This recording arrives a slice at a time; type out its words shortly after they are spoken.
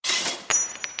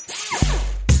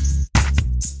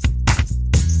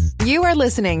You are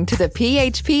listening to the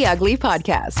PHP Ugly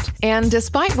podcast. And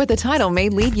despite what the title may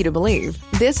lead you to believe,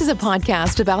 this is a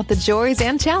podcast about the joys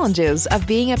and challenges of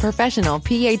being a professional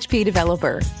PHP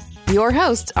developer. Your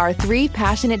hosts are three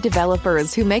passionate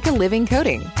developers who make a living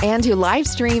coding and who live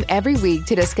stream every week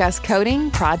to discuss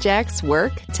coding, projects,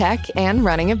 work, tech, and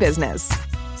running a business.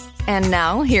 And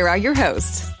now, here are your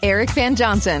hosts, Eric Van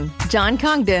Johnson, John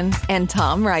Congdon, and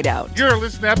Tom Rideout. You're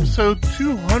listening to episode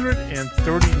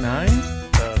 239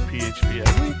 of PHP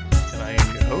Ugly, and I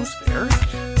am your host, Eric.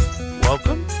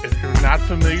 Welcome. If you're not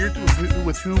familiar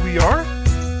with who we are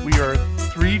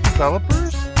three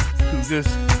developers who just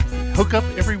hook up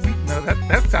every week. No,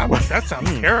 that sounds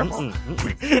terrible.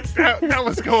 That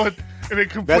was going in a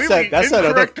completely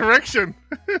incorrect direction.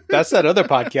 That's that other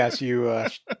podcast you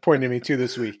pointed me to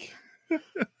this week.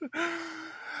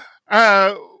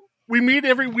 We meet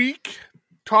every week,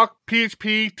 talk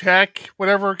PHP, tech,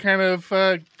 whatever kind of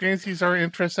fancies our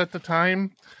interest at the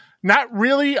time. Not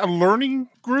really a learning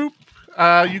group.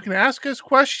 You can ask us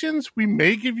questions. We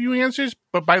may give you answers,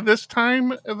 but by this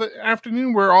time of the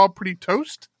afternoon, we're all pretty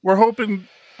toast. We're hoping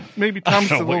maybe Tom's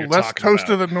a little less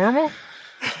toasted than normal.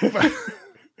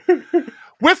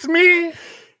 With me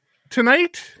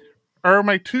tonight are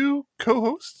my two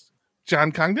co-hosts,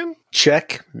 John Congdon.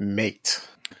 Checkmate.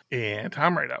 And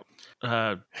Tom Rideout.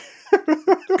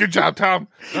 Good job, Tom.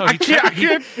 Oh, I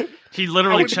can't. He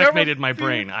literally checkmated my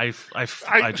brain. I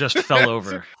just fell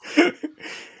over.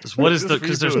 What is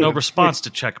because there's no response to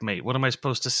checkmate. What am I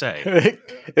supposed to say?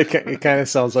 It kind of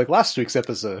sounds like last week's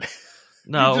episode.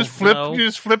 No, you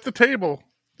just flip the table.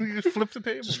 You just flip the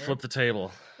table. Flip the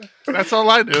table. That's all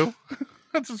I do.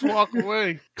 I just walk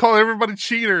away. Call everybody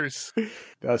cheaters.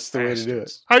 That's the way to do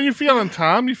it. How you feeling,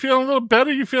 Tom? You feeling a little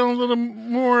better? You feeling a little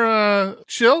more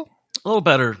chill? A little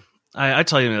better. I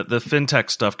tell you, the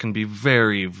fintech stuff can be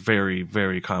very, very,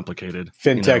 very complicated.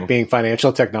 Fintech being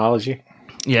financial technology.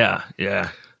 Yeah.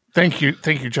 Thank you,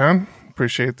 John.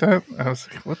 Appreciate that. I was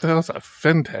like, what the hell is a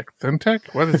fintech?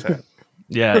 Fintech? What is that?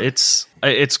 Yeah, it's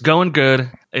going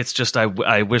good. It's just I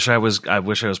wish I was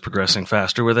progressing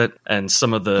faster with it, and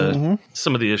some of the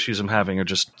issues I'm having are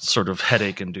just sort of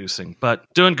headache inducing. But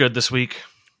doing good this week,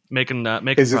 making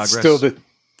is progress. Is it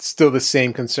still the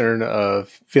same concern of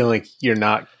feeling like you're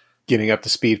not getting up to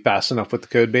speed fast enough with the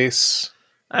code base?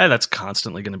 That's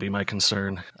constantly going to be my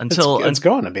concern until it's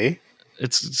going to be.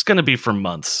 It's going to be for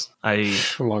months.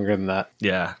 Longer than that.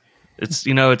 Yeah.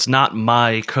 It's not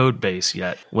my code base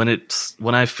yet. When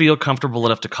I feel comfortable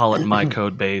enough to call it my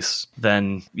code base,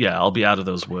 then yeah, I'll be out of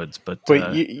those woods. But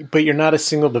you're not a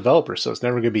single developer, so it's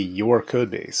never going to be your code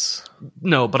base.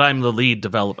 No, but I'm the lead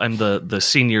developer. I'm the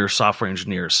senior software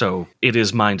engineer, so it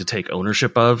is mine to take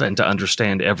ownership of and to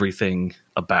understand everything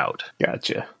about.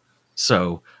 Gotcha.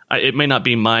 So it may not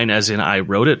be mine as in I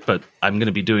wrote it, but I'm going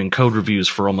to be doing code reviews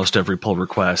for almost every pull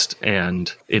request,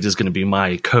 and it is going to be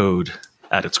my code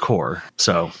at its core.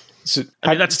 So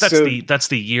that's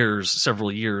the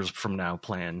several years from now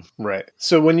plan. Right.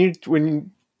 So when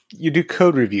you do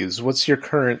code reviews, what's your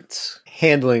current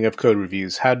handling of code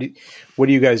reviews? What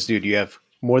do you guys do? Do you have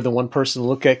more than one person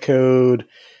look at code?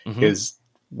 What's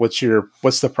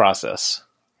the process?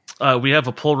 We have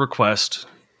a pull request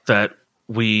that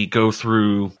we go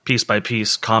through piece by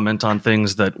piece, comment on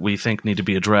things that we think need to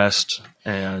be addressed.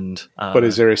 And but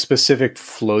is there a specific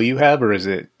flow you have, or is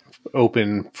it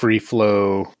open, free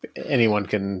flow? Anyone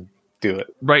can do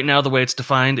it. Right now, the way it's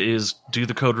defined is do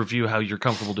the code review how you're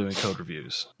comfortable doing code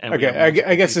reviews. And okay,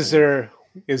 I guess is there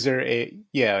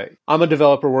I'm a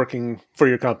developer working for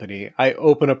your company. I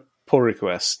open a pull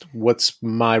request. What's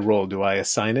my role? Do I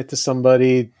assign it to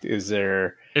somebody?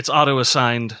 It's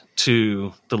auto-assigned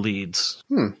to the leads.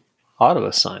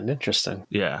 Auto-assigned. Interesting.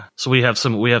 Yeah. So we have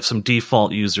some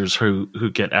default users who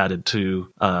get added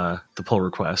to the pull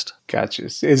request. Gotcha.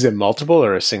 Is it multiple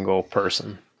or a single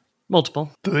person?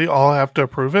 Multiple. Do they all have to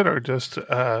approve it, or just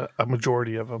a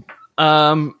majority of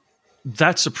them?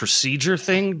 That's a procedure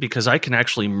thing, because I can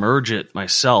actually merge it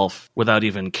myself without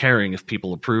even caring if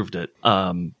people approved it.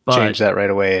 But change that right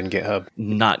away in GitHub.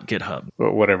 Not GitHub.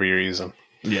 Or whatever you're using.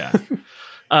 Yeah.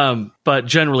 But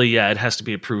generally, yeah, it has to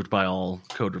be approved by all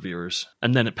code reviewers,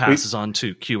 and then it passes on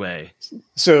to QA.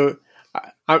 So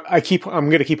I'm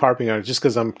going to keep harping on it just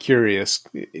because I'm curious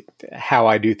how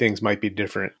I do things might be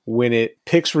different. When it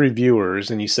picks reviewers,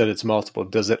 and you said it's multiple,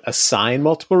 does it assign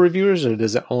multiple reviewers, or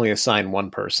does it only assign one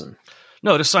person?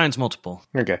 No, it assigns multiple.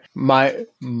 Okay.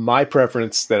 My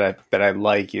preference that I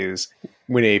like is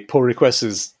when a pull request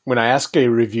is, when I ask a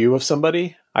review of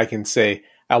somebody, I can say,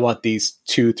 I want these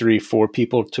 2, 3, 4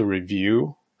 people to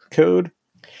review code.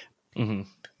 Mm-hmm.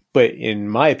 But in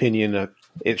my opinion,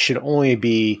 it should only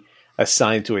be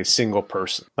assigned to a single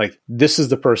person. Like, this is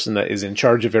the person that is in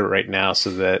charge of it right now,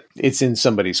 so that it's in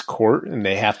somebody's court and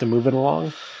they have to move it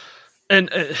along. And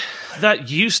that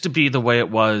used to be the way it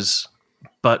was,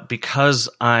 but because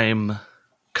I'm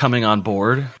coming on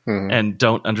board and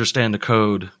don't understand the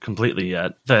code completely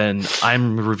yet, then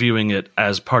I'm reviewing it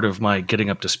as part of my getting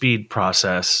up to speed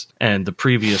process. And the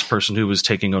previous person who was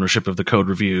taking ownership of the code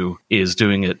review is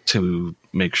doing it to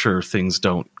make sure things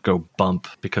don't go bump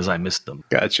because I missed them.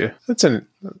 Gotcha.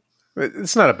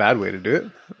 It's not a bad way to do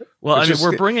it. Well, It's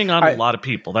we're bringing on a lot of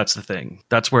people. That's the thing.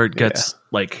 That's where it gets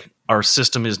like our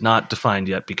system is not defined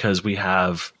yet because we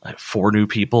have 4 new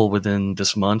people within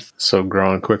this month. So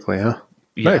growing quickly, huh?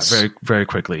 Yeah, Nice. very, very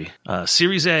quickly.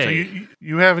 Series A. So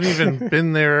you haven't even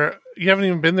been there. You haven't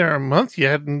even been there a month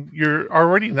yet, and you're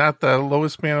already not the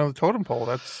lowest man on the totem pole.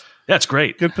 That's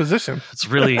great. Good position. It's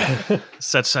really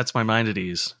sets my mind at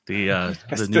ease. The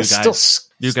new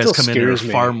That guys come in and are scares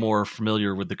me. far more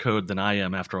familiar with the code than I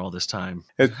am after all this time.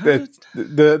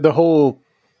 The whole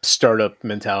startup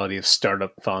mentality of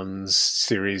startup funds,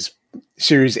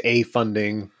 Series A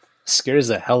funding scares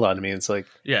the hell out of me. It's like,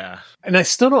 Yeah. and I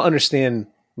still don't understand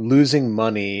losing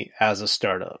money as a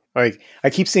startup. Like, I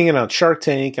keep seeing it on Shark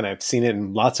Tank, and I've seen it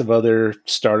in lots of other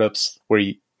startups where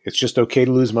it's just okay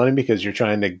to lose money because you're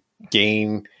trying to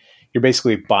gain. You're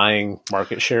basically buying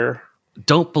market share.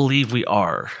 Don't believe we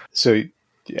are. So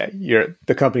yeah,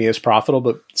 the company is profitable,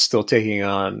 but still taking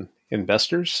on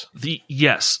investors.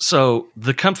 Yes. So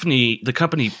the company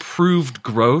proved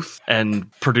growth and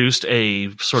produced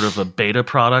a sort of a beta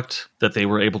product that they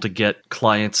were able to get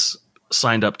clients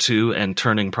signed up to and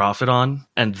turning profit on,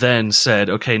 and then said,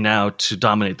 okay, now to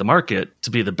dominate the market, to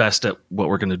be the best at what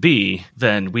we're going to be,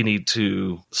 then we need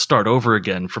to start over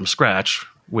again from scratch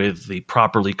with the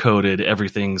properly coded,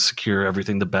 everything secure,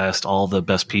 everything the best, all the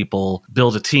best people,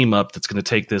 build a team up that's going to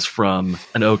take this from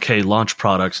an okay launch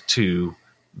product to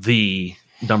the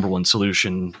number one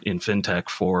solution in fintech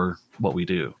for what we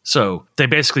do. So they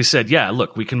basically said, yeah,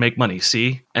 look, we can make money,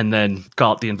 see? And then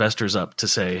got the investors up to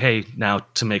say, hey, now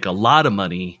to make a lot of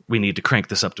money, we need to crank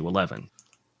this up to 11.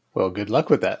 Well, good luck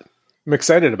with that. I'm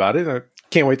excited about it. I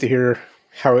can't wait to hear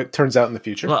how it turns out in the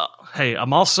future. Well, hey,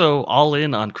 I'm also all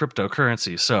in on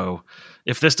cryptocurrency. So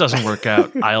if this doesn't work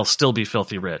out, I'll still be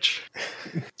filthy rich.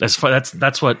 That's what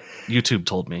YouTube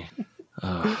told me.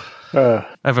 I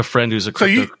have a friend who's a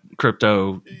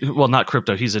crypto, well, not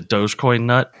crypto, he's a Dogecoin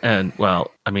nut. And,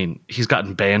 well, I mean, he's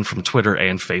gotten banned from Twitter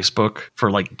and Facebook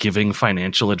for like giving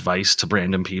financial advice to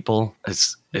random people.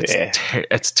 It's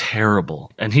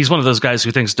terrible. And he's one of those guys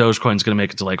who thinks Dogecoin's going to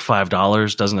make it to like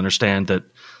 $5, doesn't understand that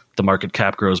the market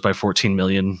cap grows by 14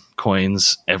 million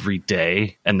coins every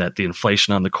day and that the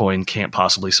inflation on the coin can't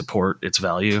possibly support its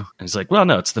value. And he's like, well,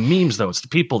 no, it's the memes though. It's the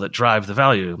people that drive the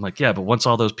value. I'm like, yeah, but once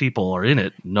all those people are in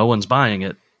it, no one's buying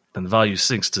it, then the value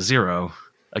sinks to zero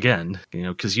again,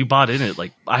 because you bought in it.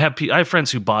 Like I have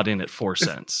friends who bought in at 4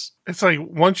 cents. It's like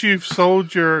once you've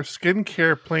sold your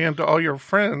skincare plan to all your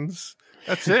friends,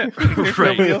 that's it. There's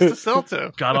Right. nobody else to sell to.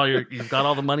 You've got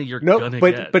all the money you're gonna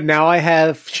get. But now I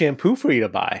have shampoo for you to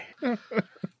buy.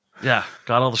 Yeah,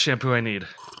 got all the shampoo I need.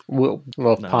 Well,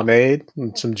 pomade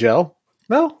and some gel.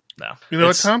 No. You know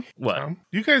what, Tom? What? Tom,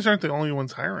 you guys aren't the only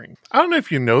ones hiring. I don't know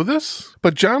if you know this,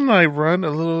 but John and I run a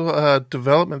little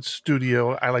development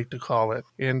studio, I like to call it.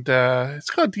 And it's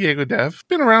called Diego Dev.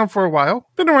 Been around for a while.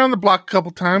 Been around the block a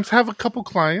couple times. Have a couple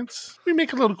clients. We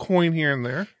make a little coin here and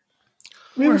there.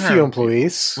 We have a few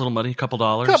employees. Little money, couple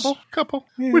dollars. Couple.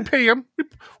 Yeah. We pay them.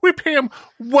 We pay them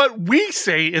what we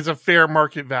say is a fair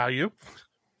market value.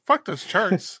 Fuck those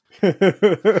charts.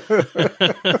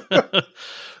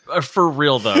 For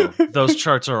real though, those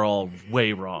charts are all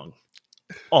way wrong.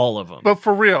 All of them. But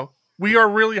for real, we are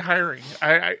really hiring.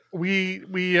 We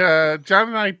John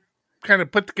and I kind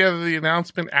of put together the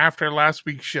announcement after last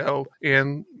week's show,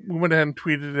 and we went ahead and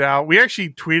tweeted it out. We actually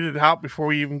tweeted it out before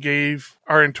we even gave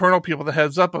our internal people the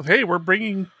heads up of, hey, we're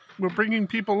bringing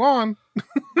people on.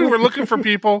 We're looking for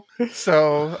people.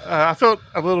 So I felt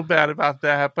a little bad about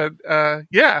that. But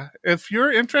yeah, if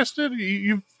you're interested,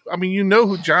 you know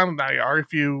who John and I are.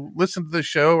 If you listen to the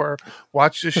show or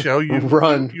watch the show, you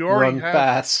run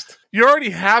fast. You already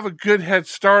have a good head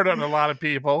start on a lot of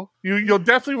people. You'll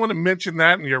definitely want to mention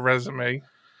that in your resume.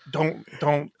 Don't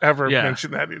ever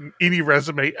mention that in any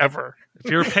resume ever.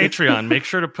 If you're a Patreon, make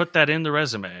sure to put that in the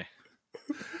resume.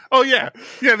 Oh, yeah.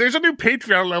 Yeah, there's a new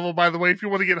Patreon level, by the way, if you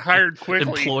want to get hired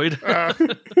quickly. Employed?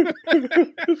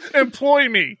 Employ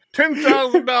me.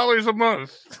 $10,000 a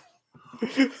month.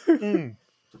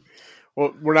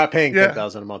 Well, we're not paying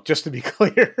 $10,000 a month, just to be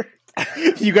clear.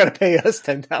 You got to pay us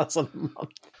 $10,000 a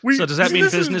month. So does that mean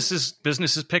business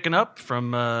is picking up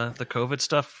from the COVID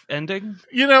stuff ending?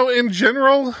 In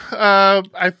general,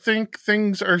 I think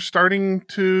things are starting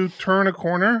to turn a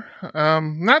corner.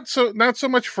 Not so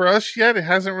much for us yet. It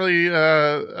hasn't really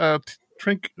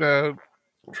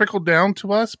trickled down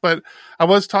to us, but I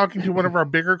was talking to one of our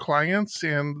bigger clients,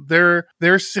 and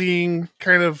they're seeing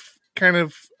kind of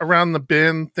around the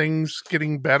bend things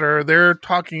getting better. They're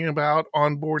talking about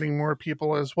onboarding more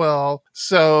people as well.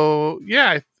 So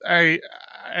yeah,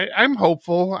 I'm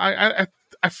hopeful. I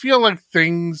feel like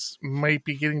things might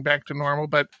be getting back to normal,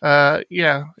 but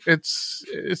yeah,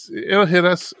 it'll hit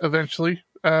us eventually.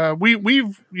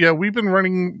 We've been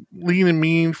running lean and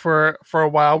mean for a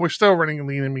while. We're still running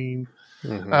lean and mean.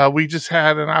 Mm-hmm. We just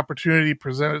had an opportunity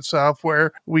present itself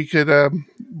where we could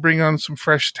bring on some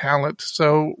fresh talent.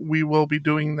 So we will be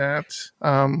doing that.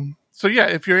 So yeah,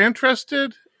 if you're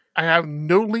interested, I have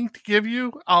no link to give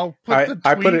you. I'll put the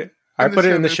tweet. I put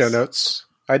it in the show notes.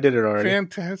 I did it already.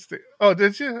 Fantastic. Oh,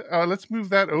 did you? Let's move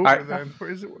that over then.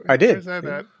 Where is it? I did. Where's that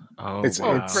at? Oh, it's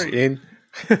great. in.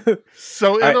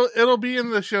 So it'll be in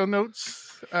the show notes.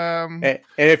 And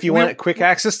if you want quick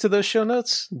access to those show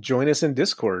notes, join us in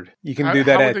Discord. You can do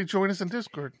that. How would they join us in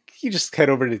Discord? You just head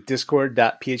over to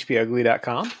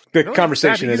discord.phpugly.com. The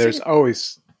conversation in there's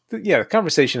always, the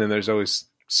conversation in there's always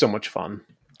so much fun.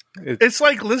 It's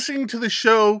like listening to the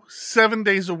show 7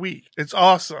 days a week. It's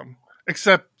awesome.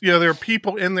 Except, there are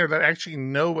people in there that actually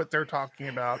know what they're talking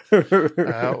about.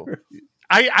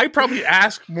 I probably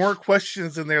ask more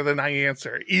questions in there than I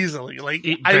answer easily. Like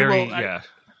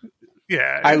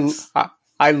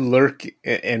I lurk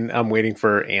and I'm waiting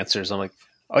for answers. I'm like,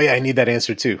 oh yeah, I need that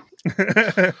answer too.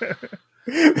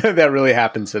 That really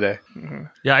happened today.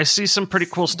 Yeah, I see some pretty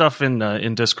cool stuff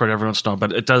in Discord every once in a while,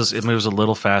 but it moves a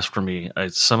little fast for me.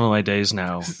 Some of my days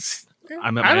now,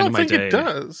 I'm at my end of my day. I don't think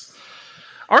it does.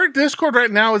 Our Discord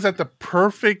right now is at the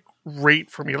perfect rate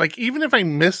for me. Like even if I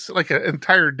miss like an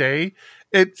entire day,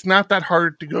 it's not that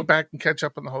hard to go back and catch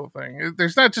up on the whole thing.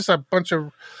 There's not just a bunch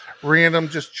of random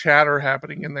just chatter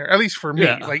happening in there. At least for me,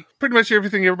 like pretty much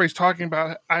everything everybody's talking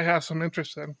about, I have some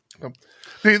interest in.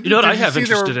 You know what I have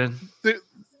interested in?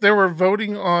 They were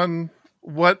voting on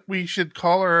what we should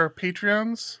call our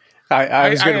Patreons. I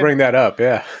was going to bring that up.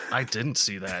 Yeah, I didn't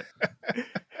see that.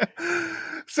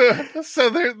 So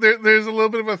there's a little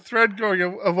bit of a thread going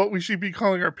of what we should be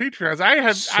calling our Patreons.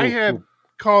 I had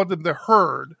called them the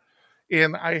Herd,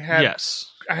 and I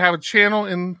have a channel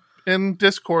in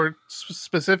Discord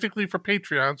specifically for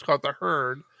Patreons called the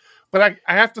Herd, but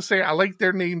I have to say I like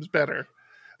their names better.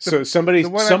 So somebody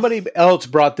else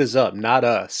brought this up, not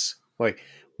us. Like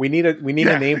we need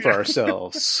a name for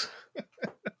ourselves.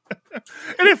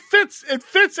 And it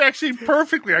fits actually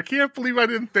perfectly. I can't believe I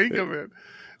didn't think of it.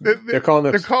 They're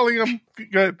calling them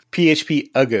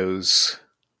PHP Uggos.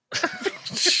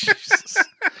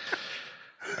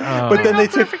 But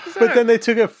then they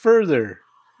took it further.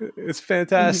 It's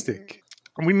fantastic.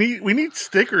 We need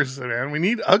stickers, man. We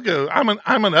need Uggo. I'm an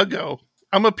Uggo.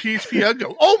 I'm a PHP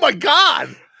Uggo. Oh my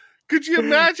god! Could you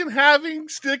imagine having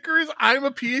stickers? I'm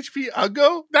a PHP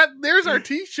Uggo. There's our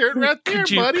T-shirt right there,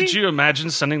 buddy. Could you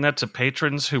imagine sending that to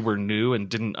patrons who were new and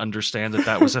didn't understand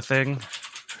that was a thing?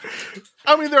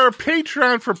 I mean, they're a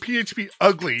Patreon for PHP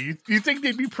Ugly. You think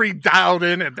they'd be pretty dialed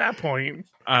in at that point?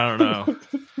 I don't know.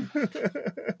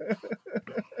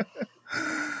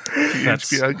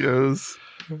 PHP Uggos.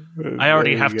 I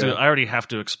already have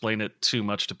to explain it too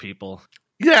much to people.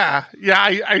 Yeah.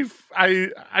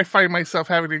 I find myself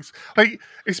having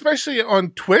especially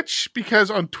on Twitch, because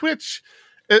on Twitch,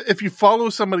 if you follow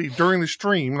somebody during the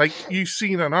stream, like you've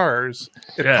seen on ours,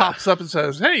 it pops up and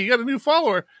says, "Hey, you got a new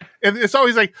follower," and it's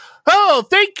always like, "Oh,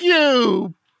 thank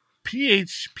you,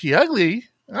 PHP Ugly."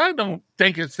 I don't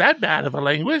think it's that bad of a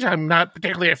language. I'm not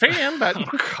particularly a fan, but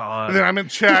and then I'm in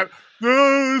chat.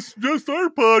 No, it's just our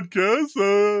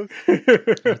podcast.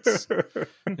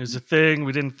 There's a thing.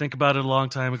 We didn't think about it a long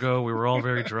time ago. We were all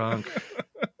very drunk.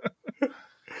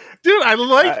 Dude, I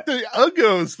like the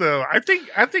Uggos though. I think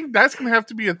that's gonna have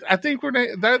to be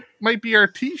that might be our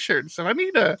T-shirt. So I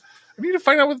need to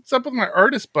find out what's up with my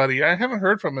artist buddy. I haven't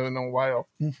heard from him in a while.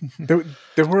 There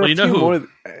were a few more.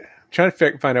 Trying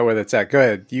to find out where that's at. Go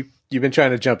ahead. You've been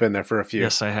trying to jump in there for a few.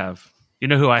 Yes, I have. You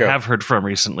know who I have heard from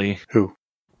recently? Who?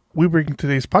 We bring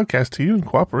today's podcast to you in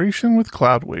cooperation with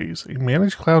Cloudways, a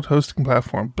managed cloud hosting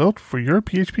platform built for your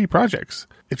PHP projects.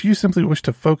 If you simply wish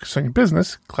to focus on your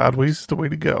business, Cloudways is the way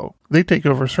to go. They take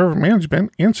over server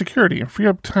management and security and free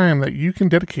up time that you can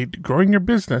dedicate to growing your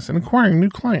business and acquiring new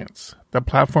clients. The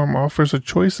platform offers a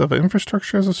choice of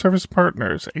infrastructure as a service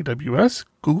partners, AWS,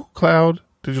 Google Cloud,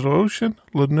 DigitalOcean,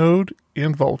 Linode,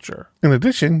 and Vultr. In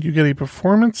addition, you get a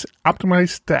performance-optimized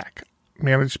stack,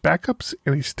 managed backups,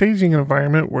 and a staging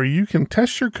environment where you can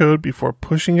test your code before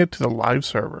pushing it to the live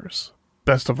servers.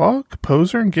 Best of all,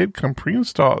 Composer and Git come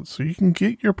pre-installed so you can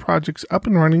get your projects up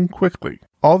and running quickly.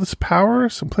 All this power,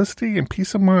 simplicity, and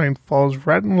peace of mind falls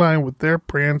right in line with their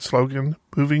brand slogan,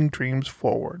 Moving Dreams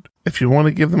Forward. If you want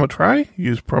to give them a try,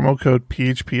 use promo code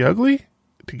PHPUgly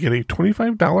to get a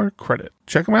 $25 credit.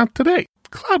 Check them out today.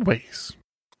 Cloudways.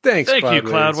 Thank you,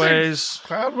 Cloudways.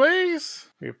 Cloudways.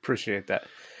 We appreciate that.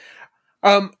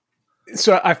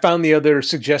 So I found the other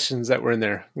suggestions that were in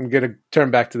there. I'm going to turn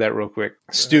back to that real quick.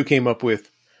 Stu came up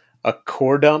with a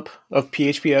core dump of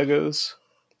PHP Uggos,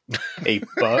 a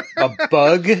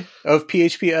bug of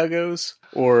PHP Uggos,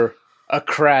 or a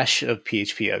crash of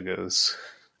PHP Uggos.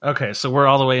 Okay, so we're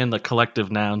all the way in the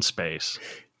collective noun space.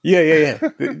 Yeah.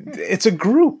 It's a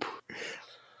group.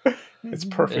 It's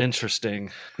perfect. Interesting.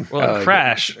 Well, a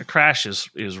crash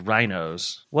is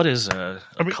rhinos. What is a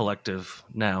collective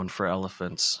noun for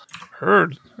elephants?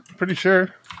 Herd. Pretty sure.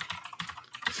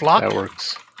 Flock. That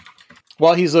works.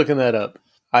 While he's looking that up,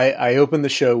 I opened the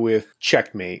show with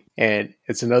Checkmate, and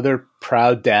it's another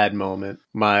proud dad moment.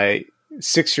 My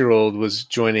 6-year-old was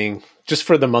joining just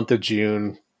for the month of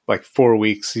June, like 4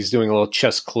 weeks. He's doing a little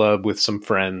chess club with some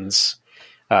friends.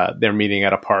 They're meeting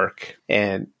at a park,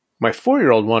 and my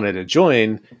 4-year-old wanted to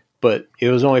join, but it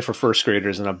was only for first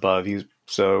graders and above.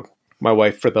 So my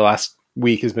wife for the last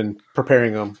week has been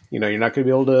preparing him. You're not going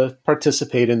to be able to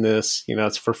participate in this.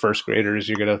 It's for first graders.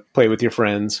 You're going to play with your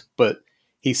friends. But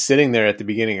he's sitting there at the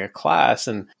beginning of class,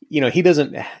 and he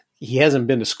hasn't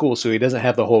been to school, so he doesn't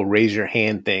have the whole raise your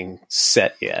hand thing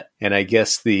set yet. And I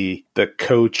guess the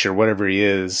coach or whatever he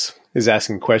is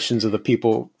asking questions of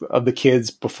the kids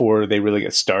before they really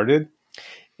get started.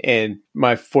 And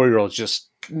my 4-year-old's just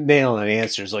nailing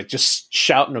answers, like just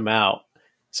shouting them out.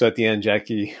 So at the end,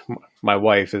 Jackie, my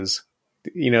wife, is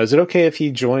it okay if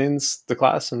he joins the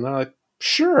class? And they're like,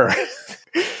 sure.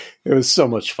 It was so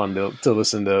much fun to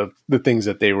listen to the things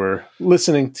that they were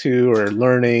listening to or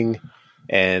learning.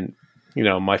 And,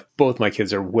 both my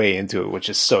kids are way into it, which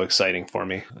is so exciting for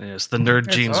me. Yes, the nerd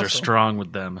genes are strong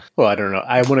with them. Well, I don't know.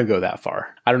 I wouldn't go that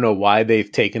far. I don't know why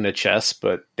they've taken to chess,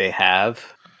 but they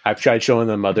have. I've tried showing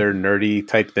them other nerdy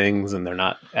type things, and they're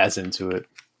not as into it.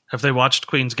 Have they watched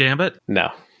Queen's Gambit? No.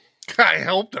 I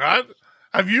hope not.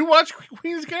 Have you watched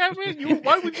Queen's Gambit?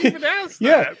 Why would you even ask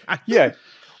that? Yeah.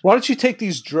 Why don't you take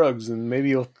these drugs, and maybe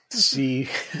you'll see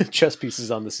chess pieces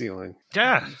on the ceiling?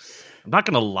 Yeah. I'm not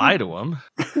going to lie to them.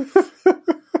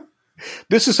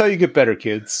 This is how you get better,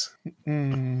 kids.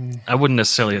 I wouldn't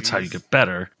necessarily that's how you get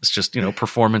better. It's just,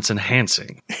 performance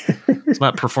enhancing. It's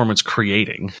not performance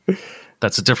creating.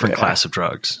 That's a different class of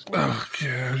drugs. Oh,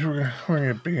 gosh. We're going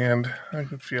to get banned. I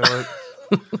can feel it.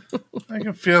 I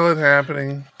can feel it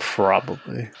happening.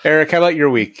 Probably. Eric, how about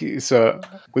your week? So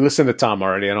we listened to Tom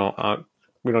already.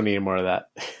 We don't need any more of that.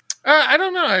 I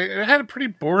don't know. I had a pretty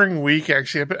boring week,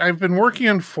 actually. I've been working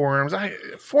on forums.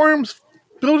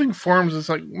 Building forums is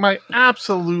like my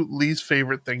absolute least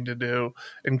favorite thing to do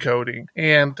in coding.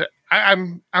 And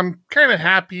I'm kind of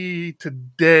happy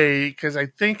today because I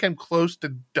think I'm close to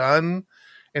done,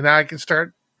 and now I can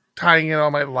start tying in all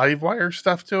my Livewire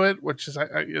stuff to it, which is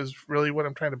really what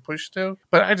I'm trying to push to.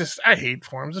 But I hate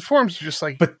forums. The forums are just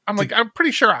like, I'm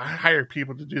pretty sure I hired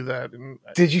people to do that. And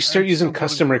did you start using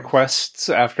custom requests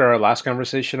after our last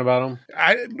conversation about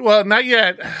them? Well, not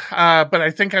yet, but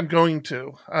I think I'm going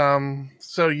to.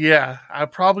 So yeah, I'll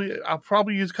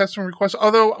probably use custom requests.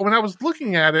 Although when I was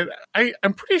looking at it,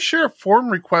 I'm pretty sure form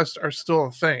requests are still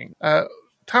a thing.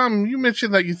 Tom, you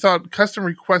mentioned that you thought custom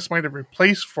requests might have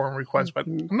replaced form requests, but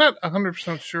I'm not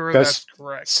 100% sure that's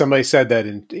correct. Somebody said that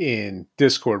in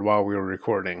Discord while we were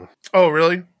recording. Oh,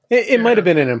 really? It might have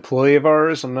been an employee of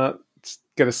ours. I'm not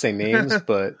going to say names,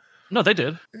 but no, they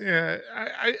did. Yeah,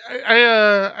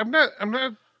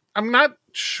 I'm not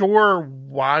sure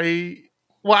why.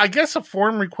 Well, I guess a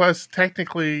form request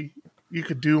technically you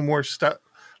could do more stuff.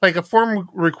 Like a form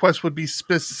request would be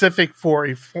specific for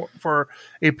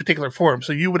a particular form,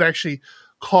 so you would actually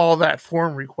call that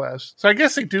form request. So I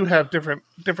guess they do have different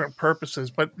purposes,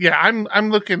 but yeah,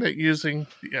 I'm looking at using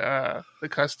the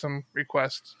custom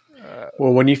request.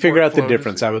 Well, when you figure out the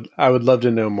difference, I would love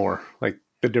to know more, like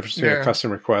the difference between a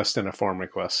custom request and a form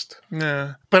request.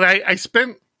 Yeah, but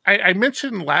I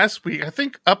mentioned last week, I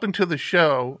think up until the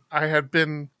show, I had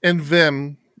been in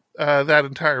Vim that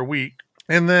entire week.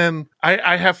 And then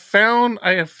I have found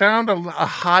a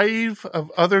hive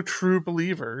of other true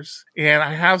believers, and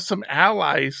I have some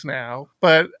allies now.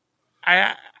 But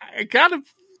I'm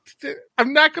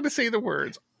not going to say the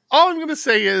words. all I'm going to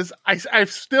say is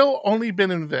I've still only been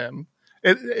in Vim.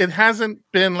 It hasn't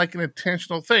been like an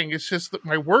intentional thing. It's just that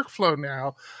my workflow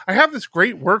now, I have this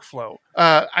great workflow.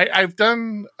 I've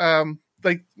done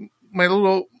like my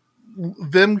little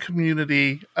Vim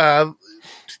community.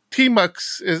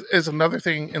 Tmux is another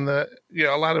thing in the,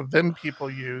 a lot of Vim people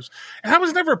use. And I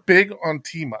was never big on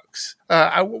Tmux.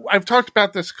 I've talked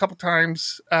about this a couple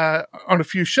times on a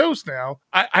few shows now.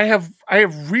 I have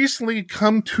recently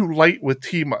come to light with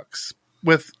Tmux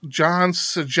with John's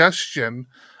suggestion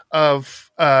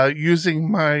of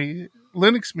using my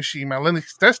Linux machine, my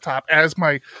Linux desktop, as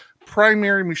my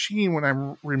primary machine when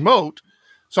I'm remote.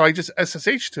 So I just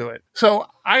SSH to it. So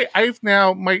I've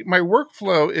now, my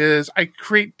workflow is I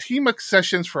create Tmux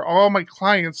sessions for all my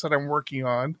clients that I'm working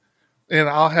on. And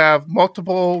I'll have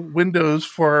multiple windows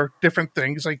for different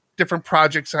things, like different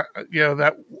projects,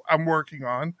 that I'm working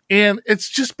on. And it's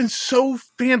just been so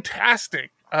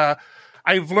fantastic.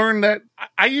 I've learned that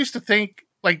I used to think,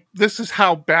 like, this is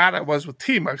how bad I was with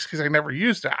Tmux because I never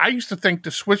used it. I used to think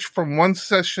to switch from one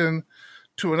session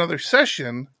to another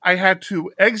session, I had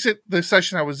to exit the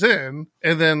session I was in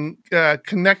and then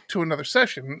connect to another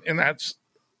session. And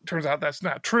turns out that's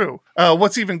not true.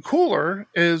 What's even cooler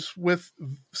is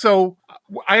the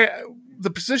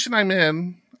position I'm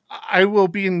in, I will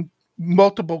be in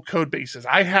multiple code bases.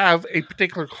 I have a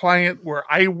particular client where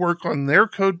I work on their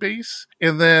code base,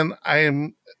 and then I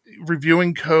am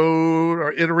reviewing code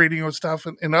or iterating on stuff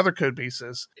in other code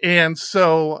bases. And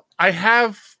so I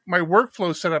have my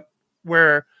workflow set up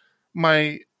where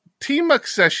my Tmux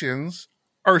sessions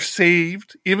are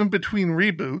saved even between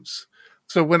reboots.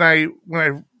 So when I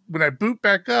boot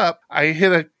back up, I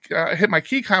hit my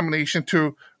key combination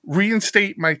to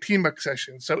reinstate my Tmux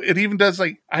session. So it even does,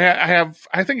 like, I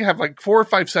think I have like 4 or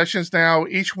 5 sessions now.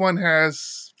 Each one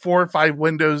has 4 or 5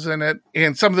 windows in it,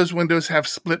 and some of those windows have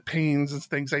split panes and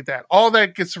things like that. All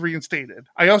that gets reinstated.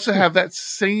 I also have that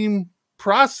same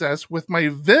process with my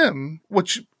Vim,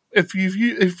 which if you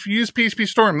use PHP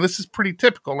Storm, this is pretty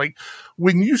typical. Like,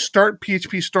 when you start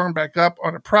PHP Storm back up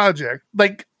on a project,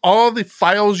 like, all the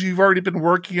files you've already been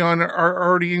working on are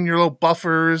already in your little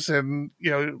buffers, and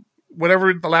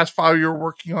whatever the last file you're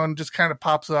working on just kind of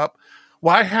pops up.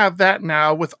 Well, I have that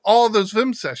now with all those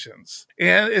Vim sessions,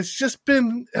 and it's just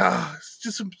been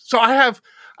so I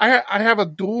have a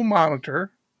dual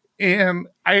monitor, and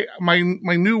my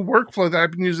new workflow that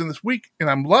I've been using this week and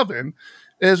I'm loving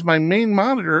is my main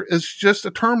monitor is just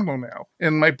a terminal now,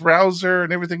 and my browser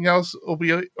and everything else will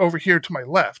be over here to my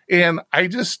left, and I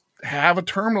just have a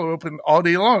terminal open all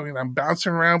day long, and I'm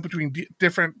bouncing around between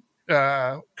different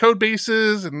code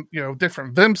bases and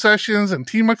different Vim sessions and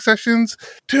Tmux sessions.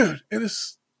 Dude, it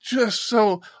is just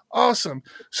so awesome.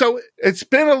 So it's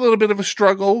been a little bit of a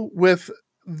struggle with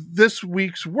this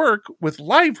week's work with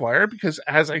Livewire because,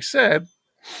 as I said,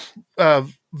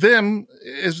 Vim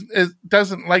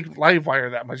doesn't like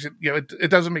Livewire that much. It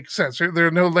doesn't make sense. There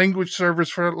are no language servers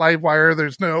for Livewire.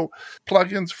 There's no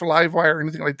plugins for Livewire or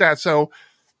anything like that. So,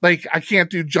 like, I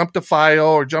can't do jump to file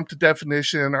or jump to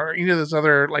definition or any of those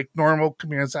other, like, normal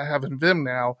commands I have in Vim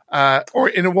now. And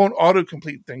it won't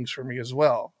autocomplete things for me as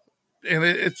well. And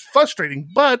it's frustrating.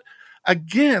 But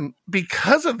again,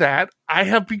 because of that, I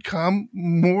have become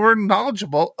more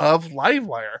knowledgeable of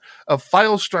Livewire, of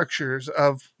file structures,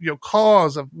 of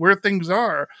calls, of where things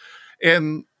are.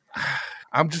 And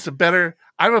I'm a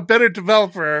better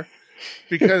developer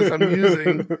because I'm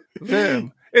using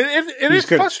Vim. It is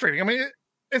frustrating. I mean,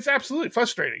 it's absolutely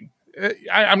frustrating.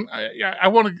 I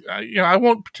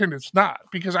won't pretend it's not,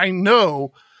 because I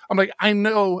know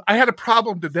I had a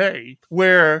problem today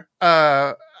where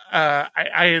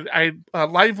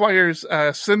Livewire's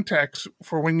syntax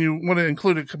for when you want to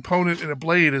include a component in a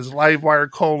blade is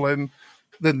Livewire :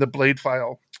 then the blade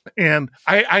file. And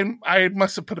I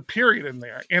must have put a period in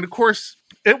there. And of course,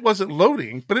 it wasn't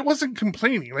loading, but it wasn't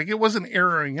complaining. Like, it wasn't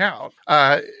erroring out.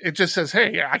 It just says,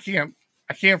 hey, I can't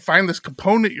find this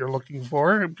component you're looking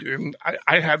for. And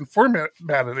I hadn't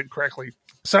formatted it correctly.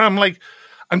 So I'm like,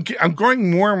 I'm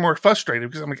growing more and more frustrated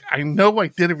because I'm like, I know I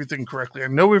did everything correctly. I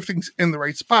know everything's in the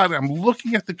right spot. And I'm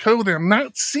looking at the code and I'm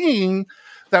not seeing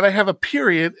that I have a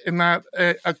period and not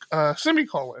a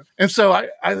semicolon. And so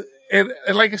and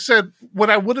like I said, what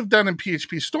I would have done in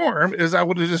PHP Storm is I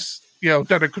would have just,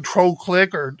 done a control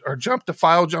click or jump to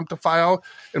file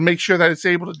and make sure that it's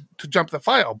able to jump the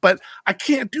file. But I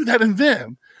can't do that in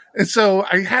Vim. And so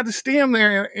I had to stand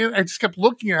there and I just kept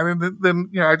looking at it. And then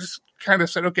I just kind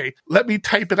of said, okay, let me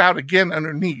type it out again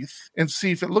underneath and see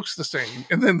if it looks the same.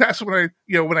 And then that's when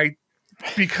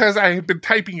because I have been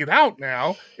typing it out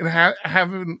now and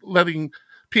haven't letting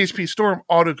PHP Storm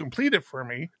autocomplete it for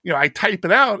me, I type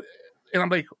it out and I'm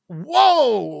like,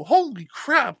 whoa, holy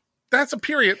crap. That's a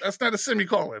period. That's not a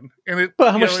semicolon. And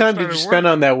but how much time did you spend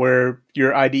on that where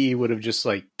your IDE would have just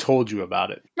like told you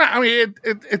about it? No, I mean,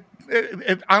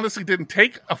 it honestly didn't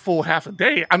take a full half a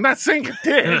day. I'm not saying it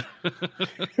did.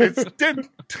 It didn't.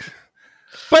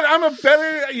 But I'm a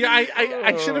better. Yeah,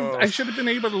 I should have been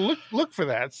able to look for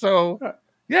that. So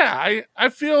yeah, I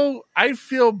feel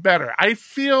better. I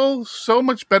feel so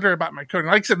much better about my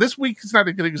coding. Like I said, this week is not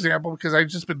a good example because I've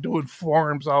just been doing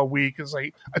forums all week. It's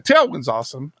like a Tailwind's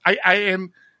awesome.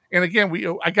 And again,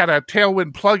 I got a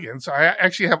Tailwind plugin, so I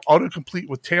actually have autocomplete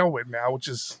with Tailwind now, which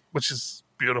is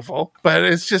beautiful. But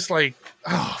it's just like,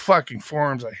 oh, fucking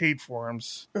forums. I hate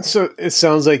forums. So it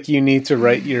sounds like you need to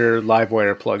write your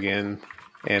Livewire plugin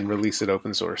and release it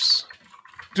open source.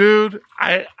 Dude,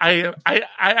 I've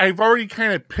already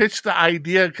kind of pitched the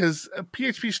idea because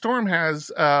PHP Storm has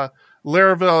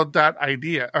Laravel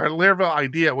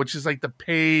IDEA, which is like the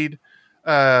paid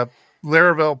Laravel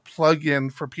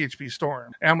plugin for PHP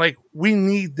Storm. And I'm like, we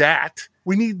need that.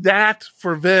 We need that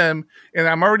for Vim. And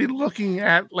I'm already looking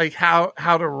at like how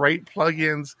to write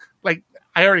plugins. Like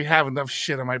I already have enough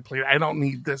shit on my plate. I don't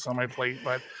need this on my plate,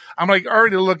 but I'm like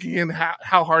already looking in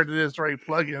how hard it is to write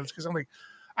plugins because I'm like,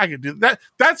 I could do that.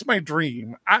 That's my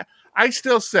dream. I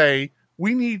still say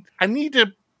I need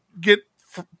to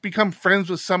become friends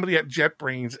with somebody at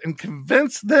JetBrains and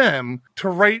convince them to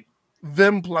write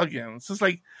Vim plugins. It's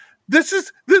like this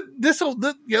is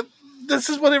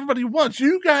what everybody wants.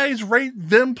 You guys write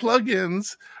Vim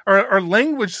plugins or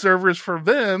language servers for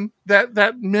Vim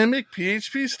that mimic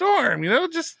PHP Storm.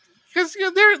 Just because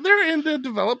they're into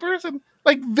developers and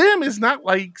like Vim is not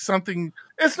like something.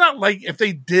 It's not like if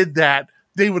they did that,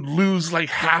 they would lose like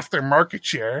half their market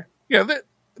share. The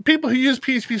people who use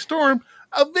PHP Storm,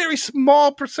 a very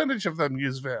small percentage of them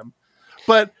use Vim.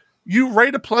 But you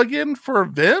write a plugin for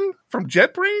Vim from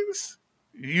JetBrains,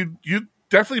 you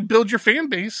definitely build your fan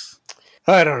base.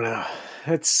 I don't know.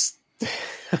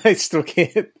 I still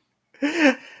can't.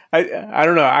 I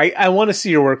don't know. I want to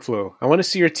see your workflow. I want to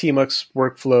see your Tmux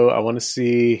workflow. I want to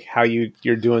see how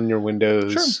you're doing your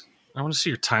Windows. Sure. I want to see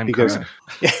your time card.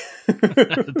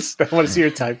 I want to see your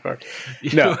time card.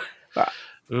 No,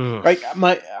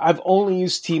 I've only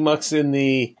used Tmux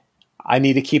in I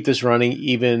need to keep this running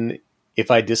even if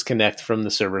I disconnect from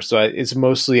the server. So it's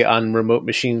mostly on remote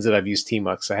machines that I've used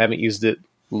Tmux. I haven't used it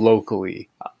locally.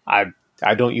 I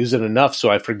don't use it enough, so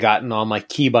I've forgotten all my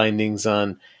key bindings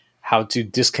on how to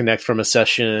disconnect from a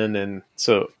session, and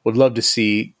so would love to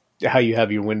see how you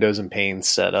have your windows and panes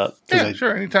set up. Yeah,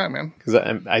 sure, anytime, man. Because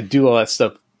I do all that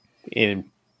stuff in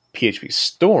PHP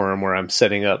Storm where I'm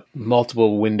setting up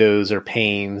multiple windows or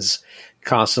panes,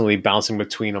 constantly bouncing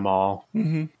between them all.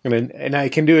 Mm-hmm. And I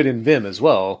can do it in Vim as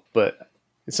well, but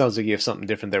it sounds like you have something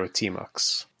different there with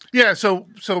Tmux. Yeah, so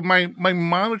my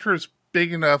monitor is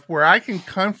big enough where I can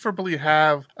comfortably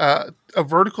have a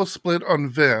vertical split on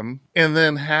Vim and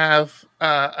then have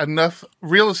enough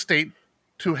real estate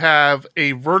to have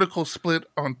a vertical split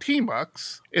on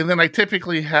Tmux, and then I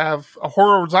typically have a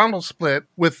horizontal split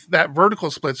with that vertical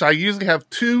split. So I usually have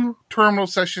 2 terminal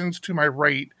sessions to my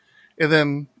right, and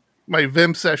then my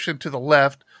Vim session to the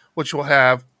left, which will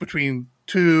have between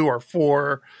 2 or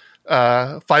 4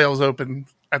 files open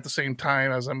at the same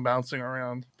time as I'm bouncing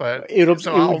around. But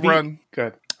I'll run.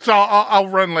 Good. So I'll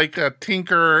run like a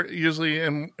Tinker usually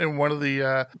in one of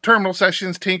the terminal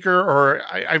sessions, Tinker, or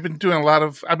I've been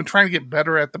trying to get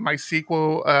better at the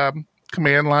MySQL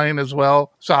command line as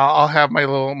well. So I'll have my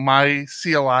little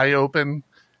MyCLI open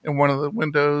in one of the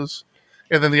windows.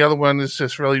 And then the other one is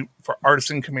just really for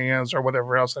artisan commands or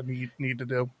whatever else I need to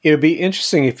do. It would be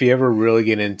interesting if you ever really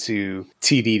get into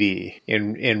TDD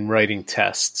in writing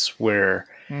tests where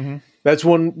that's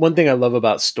one thing I love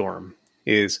about Storm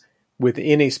is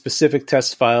within a specific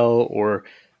test file or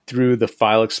through the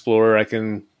file explorer, I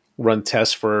can run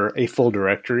tests for a full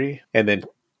directory and then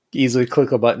easily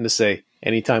click a button to say,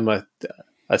 anytime a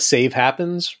save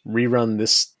happens, rerun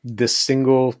this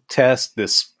single test,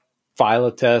 this file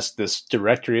of tests, this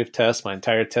directory of tests, my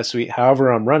entire test suite,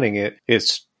 however I'm running it,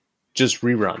 it's just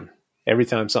rerun every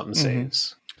time something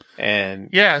saves. And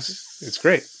yes, it's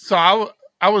great. So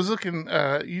I was looking,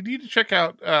 you need to check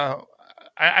out,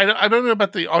 I don't know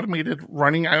about the automated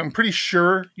running. I'm pretty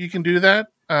sure you can do that.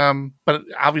 But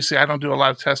obviously I don't do a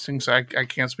lot of testing, so I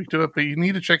can't speak to it. But you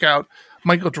need to check out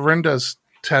Michael Dorinda's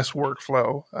test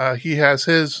workflow. He has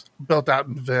his built out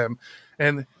in Vim,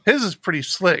 and his is pretty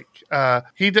slick.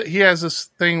 He has this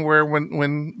thing where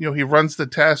when he runs the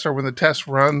test or when the test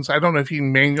runs, I don't know if he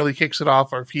manually kicks it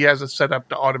off or if he has it set up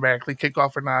to automatically kick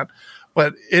off or not.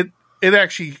 But it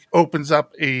actually opens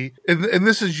up and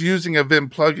this is using a Vim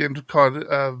plugin called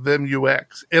Vim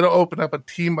UX. It'll open up a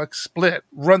tmux split,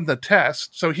 run the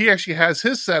test. So he actually has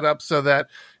his set up so that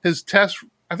his test,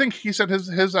 I think he said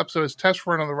his up so his test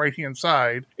run on the right hand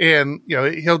side, and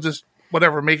he'll just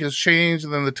whatever make his change,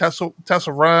 and then the test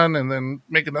will run, and then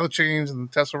make another change, and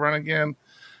the test will run again.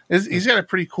 He's got a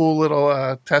pretty cool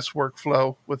little test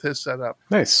workflow with his setup.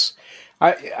 Nice.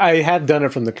 I have done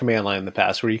it from the command line in the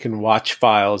past, where you can watch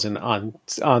files and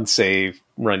on save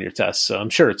run your tests. So I'm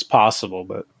sure it's possible,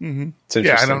 but it's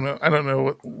interesting. Yeah, I don't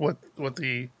know what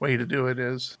the way to do it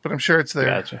is, but I'm sure it's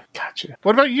there. Gotcha.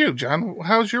 What about you, John?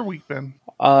 How's your week been?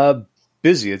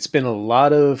 Busy. It's been a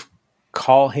lot of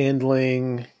call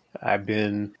handling. I've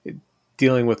been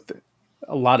dealing with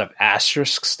a lot of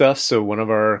Asterisk stuff. So one of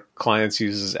our clients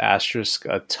uses Asterisk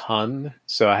a ton.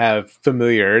 So I have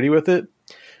familiarity with it.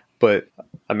 But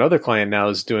another client now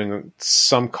is doing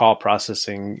some call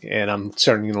processing, and I'm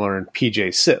starting to learn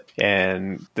PJ-SIP.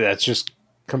 And that's just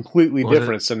completely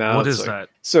different. So now what is that?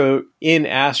 So in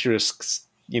Asterisk,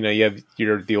 you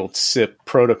have the old SIP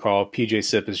protocol.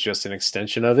 PJ-SIP is just an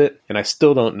extension of it. And I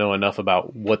still don't know enough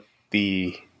about what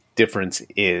the difference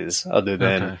is, other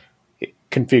than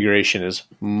configuration is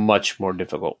much more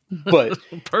difficult. But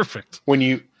perfect. When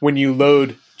you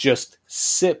load just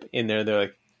SIP in there, they're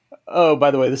like, oh,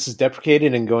 by the way, this is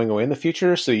deprecated and going away in the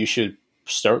future, so you should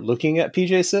start looking at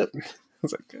PJ-SIP. I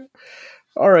was like,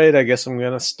 all right, I guess I'm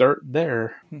going to start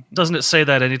there. Doesn't it say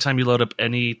that anytime you load up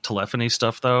any telephony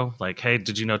stuff, though? Like, hey,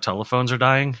 did you know telephones are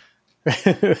dying?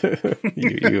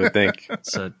 you would think.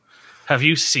 So, have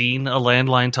you seen a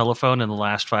landline telephone in the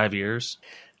last 5 years?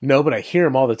 No, but I hear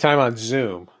them all the time on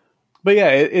Zoom. But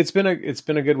yeah, it's been a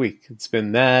good week. It's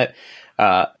been that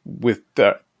with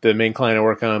the main client I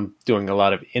work on, doing a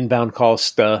lot of inbound call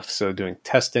stuff, so doing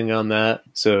testing on that.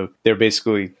 So they're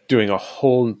basically doing a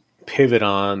whole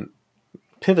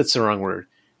pivot's the wrong word.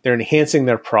 They're enhancing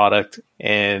their product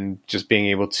and just being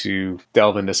able to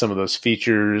delve into some of those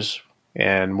features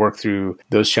and work through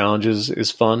those challenges is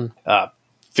fun.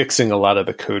 Fixing a lot of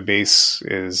the code base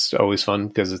is always fun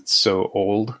because it's so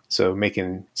old. So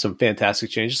making some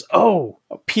fantastic changes. Oh,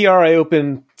 a PR I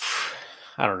opened,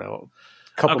 I don't know,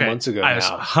 couple months ago. I was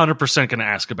 100% going to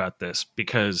ask about this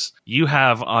because you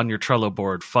have on your Trello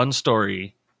board Fun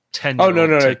Story 10. Oh no!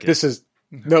 This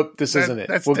isn't it.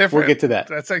 That's different. We'll get to that.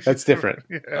 That's different.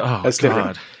 Yeah. Oh, that's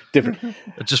God. different.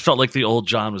 It just felt like the old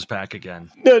John was back again.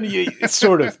 No, it's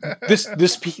sort of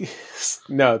this piece.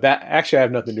 No, that actually I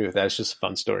have nothing to do with that. It's just a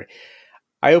fun story.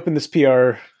 I opened this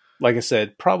PR, like I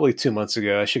said, probably 2 months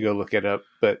ago. I should go look it up,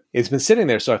 but it's been sitting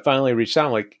there. So I finally reached out.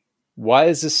 I'm like, why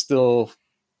is this still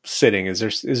sitting? Is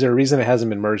there a reason it hasn't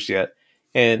been merged yet?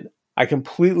 And I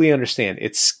completely understand.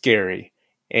 It's scary.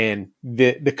 And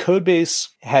the code base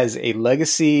has a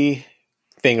legacy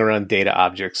thing around data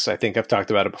objects. I think I've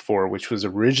talked about it before, which was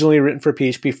originally written for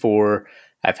PHP 4.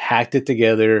 I've hacked it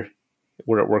together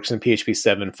where it works in PHP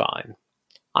 7 fine.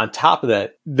 On top of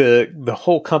that, the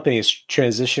whole company is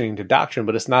transitioning to Doctrine,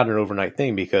 but it's not an overnight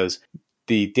thing because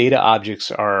the data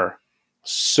objects are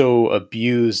so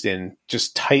abused and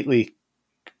just tightly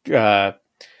coupled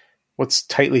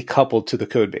to the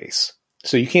code base.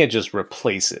 So you can't just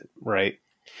replace it, right?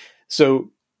 So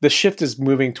the shift is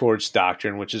moving towards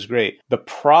Doctrine, which is great. The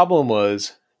problem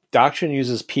was Doctrine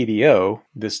uses PDO.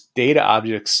 This data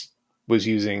objects was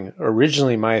using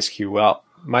originally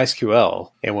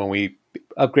MySQL. And when we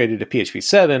upgraded to PHP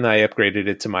 7, I upgraded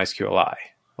it to MySQLi.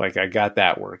 Like I got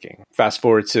that working. Fast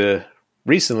forward to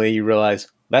recently, you realize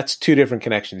that's two different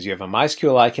connections. You have a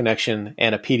MySQLi connection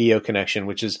and a PDO connection,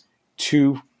 which is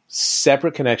two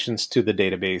separate connections to the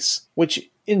database, which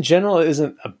in general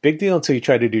isn't a big deal until you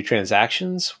try to do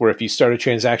transactions, where if you start a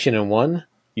transaction in one,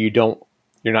 you're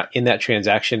not in that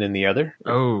transaction in the other.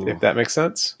 Oh, if that makes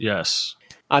sense. Yes.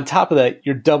 On top of that,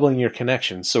 you're doubling your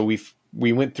connections. So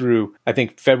we went through, I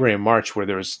think, February and March where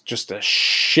there was just a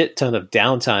shit ton of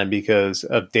downtime because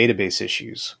of database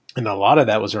issues. And a lot of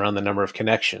that was around the number of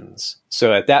connections.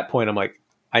 So at that point, I'm like,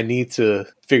 I need to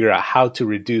figure out how to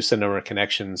reduce the number of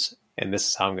connections, and this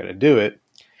is how I'm going to do it.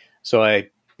 So I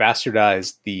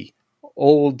bastardized the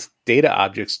old data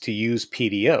objects to use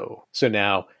PDO. So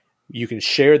now you can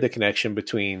share the connection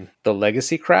between the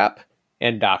legacy crap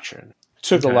and Doctrine.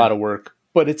 Took a lot of work,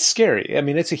 but it's scary. I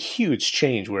mean, it's a huge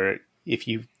change where if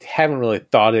you haven't really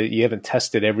thought it, you haven't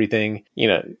tested everything,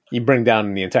 you bring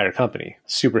down the entire company.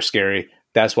 Super scary.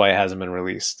 That's why it hasn't been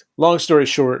released. Long story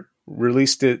short,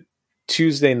 released it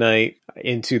Tuesday night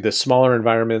into the smaller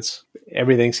environments.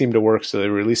 Everything seemed to work, so they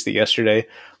released it yesterday.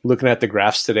 Looking at the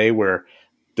graphs today where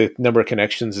the number of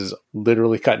connections is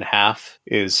literally cut in half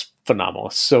is phenomenal.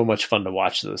 It's so much fun to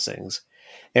watch those things.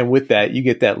 And with that, you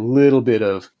get that little bit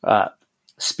of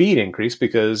speed increase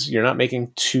because you're not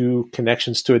making 2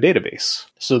 connections to a database.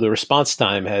 So the response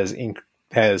time has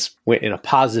went in a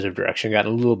positive direction,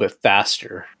 gotten a little bit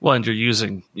faster. Well, and you're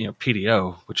using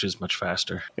PDO, which is much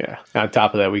faster. Yeah. On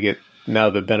top of that, we get now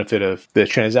the benefit of the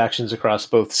transactions across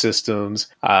both systems.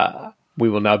 We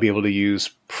will now be able to use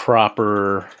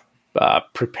proper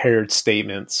prepared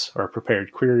statements or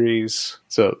prepared queries.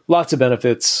 So lots of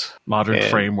benefits. Modern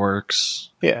frameworks.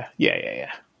 Yeah.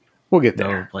 We'll get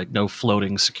there. No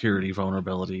floating security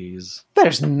vulnerabilities.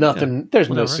 There's nothing. Yeah, there's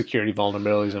no security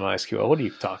vulnerabilities in MySQL. What are you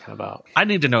talking about? I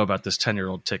need to know about this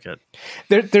 10-year-old ticket.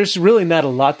 There's really not a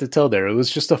lot to tell there. It was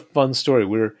just a fun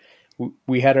story.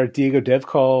 We had our Diego Dev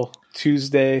call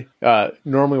Tuesday.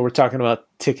 Normally we're talking about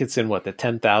tickets in the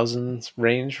 10,000s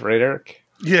range, right, Eric?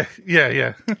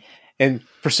 Yeah. And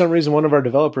for some reason, one of our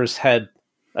developers had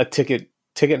a ticket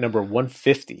number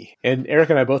 150. And Eric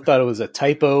and I both thought it was a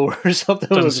typo or something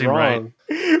was wrong.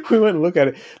 Right. We went and looked at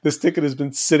it. This ticket has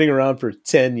been sitting around for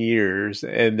 10 years.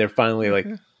 And they're finally like,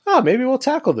 maybe we'll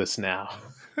tackle this now.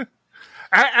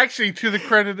 Actually, to the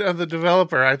credit of the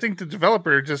developer, I think the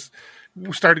developer just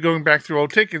started going back through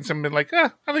old tickets and been like,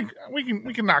 I think we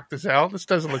can knock this out. This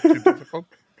doesn't look too difficult.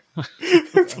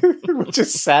 Which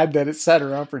is sad that it sat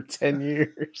around for 10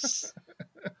 years.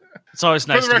 It's always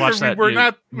nice to watch that.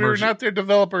 We were not their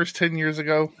developers 10 years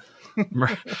ago.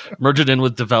 Merge it in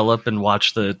with develop and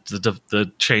watch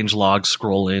the change log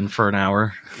scroll in for an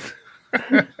hour.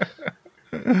 Yeah,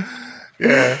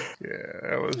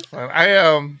 that was fun.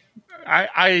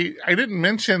 I didn't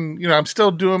mention, I'm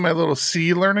still doing my little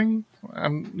C learning.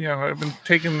 I've been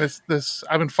taking this.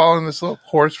 I've been following this little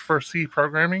course for C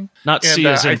programming. Not C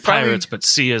as in pirates, but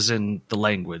C as in the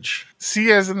language.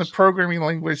 C as in the programming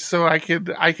language, so I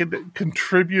could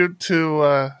contribute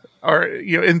to, or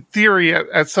in theory,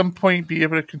 at some point, be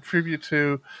able to contribute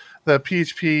to the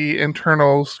PHP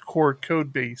internal core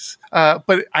code base.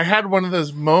 But I had one of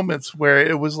those moments where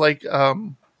it was like,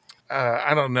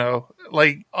 I don't know,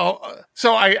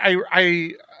 so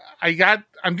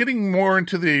I'm getting more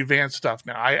into the advanced stuff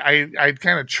now. I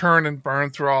kind of churn and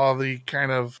burn through all the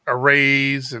kind of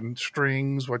arrays and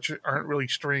strings, which aren't really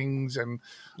strings, and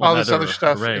all this other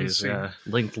stuff. Arrays,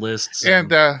 linked lists,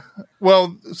 and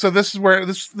so this is where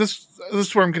this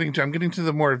is where I'm getting to. I'm getting to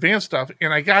the more advanced stuff,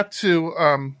 and I got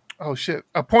to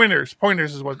pointers.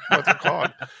 Pointers is what they're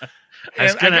called. I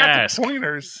was going to ask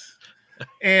pointers.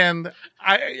 And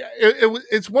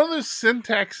it's one of those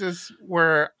syntaxes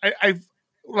where I've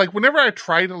like whenever I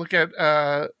try to look at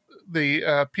the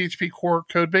PHP core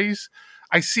code base,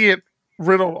 I see it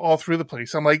riddled all through the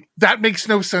place. I'm like, that makes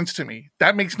no sense to me.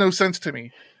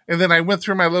 And then I went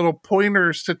through my little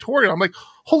pointers tutorial. I'm like,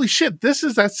 holy shit, this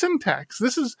is that syntax.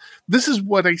 This is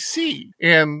what I see.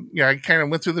 And I kind of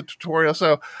went through the tutorial.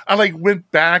 So I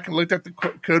went back and looked at the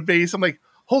code base. I'm like,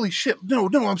 holy shit, no,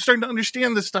 I'm starting to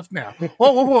understand this stuff now.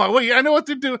 Whoa, wait, I know what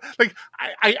to do.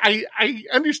 I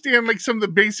understand some of the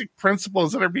basic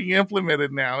principles that are being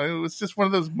implemented now. It was just one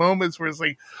of those moments where it's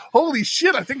like, holy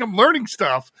shit, I think I'm learning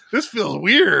stuff. This feels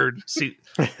weird. See,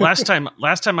 last time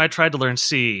I tried to learn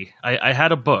C, I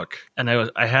had a book and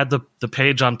I had the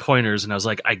page on pointers and I was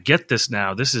like, I get this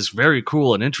now. This is very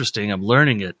cool and interesting. I'm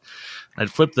learning it.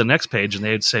 I'd flip the next page and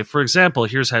they'd say, for example,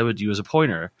 here's how I would use a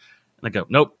pointer. And I go,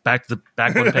 nope, back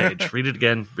one page. Read it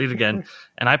again.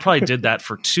 And I probably did that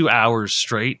for 2 hours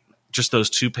straight, just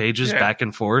those 2 pages back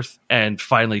and forth, and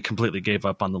finally completely gave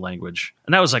up on the language.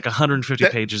 And that was 150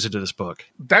 pages into this book.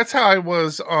 That's how I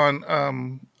was on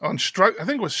I think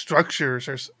it was structures.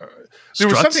 Or there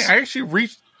was something I actually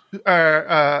reached.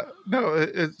 No,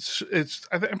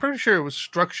 I'm pretty sure it was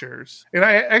structures. And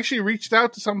I actually reached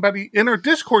out to somebody in our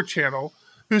Discord channel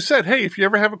who said, hey, if you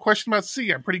ever have a question about C,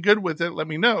 I'm pretty good with it. Let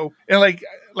me know. And like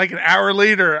an hour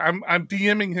later, I'm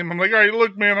DMing him. I'm like, all right,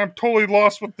 look, man, I'm totally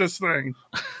lost with this thing.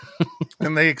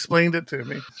 And they explained it to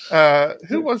me.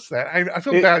 Who was that? I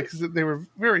feel bad because they were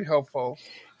very helpful.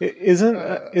 Isn't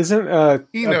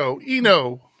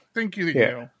Eno. Thank you,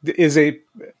 Eno. Is a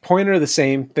pointer the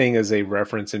same thing as a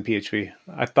reference in PHP?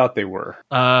 I thought they were.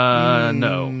 No,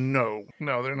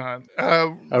 they're not.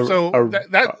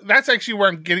 That's actually where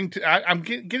I'm getting to. I'm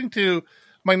getting to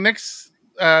my next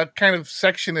kind of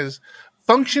section is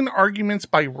function arguments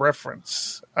by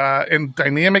reference and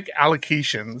dynamic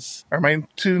allocations are my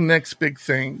 2 next big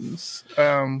things.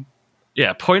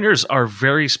 Pointers are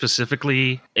very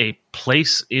specifically a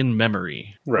place in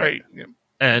memory. Right. Yeah.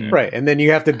 And right, and then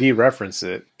you have to dereference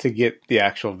it to get the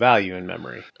actual value in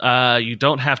memory. You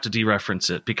don't have to dereference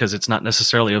it because it's not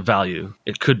necessarily a value.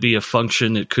 It could be a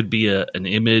function. It could be an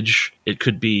image. It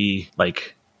could be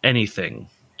like anything,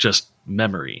 just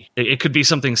memory. It could be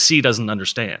something C doesn't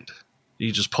understand.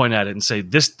 You just point at it and say,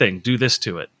 "This thing, do this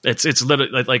to it." It's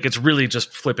literally like it's really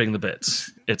just flipping the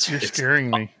bits. You're scaring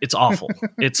me. It's awful.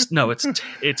 It's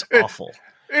awful.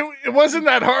 It wasn't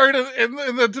that hard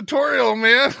in the tutorial,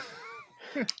 man.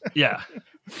 Yeah.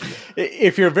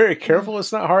 If you're very careful,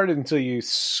 it's not hard until you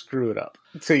screw it up.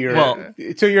 Until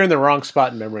you're in the wrong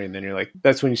spot in memory, and then you're like,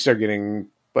 that's when you start getting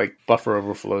like buffer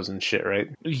overflows and shit, right?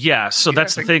 Yeah. So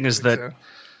that's the thing is that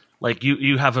like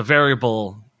you have a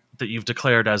variable that you've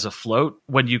declared as a float.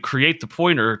 When you create the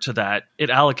pointer to that, it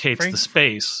allocates the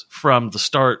space from the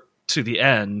start to the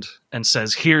end and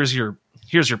says, here's your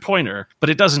pointer,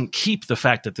 but it doesn't keep the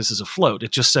fact that this is a float.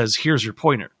 It just says, here's your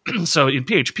pointer. So in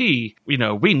PHP,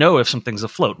 we know if something's a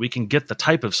float. We can get the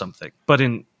type of something. But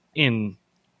in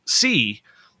C,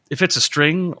 if it's a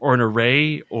string or an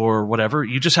array or whatever,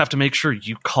 you just have to make sure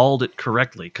you called it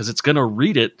correctly because it's going to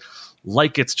read it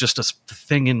like it's just a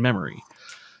thing in memory.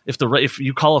 If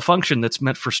you call a function that's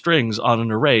meant for strings on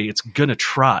an array, it's going to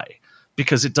try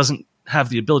because it doesn't have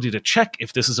the ability to check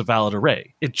if this is a valid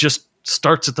array. It just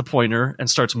starts at the pointer and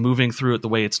starts moving through it the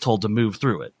way it's told to move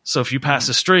through it. So if you pass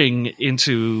a string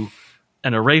into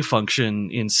an array function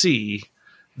in C,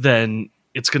 then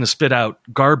it's going to spit out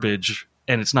garbage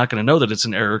and it's not going to know that it's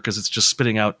an error because it's just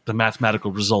spitting out the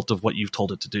mathematical result of what you've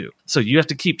told it to do. So you have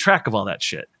to keep track of all that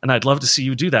shit. And I'd love to see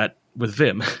you do that with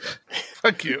Vim.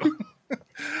 Fuck you.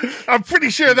 I'm pretty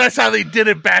sure that's how they did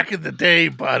it back in the day,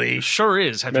 buddy. Sure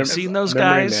is. Have you seen those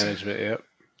guys? Memory management, yep.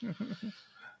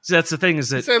 So that's the thing is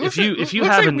that if you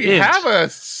have an we have a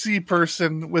C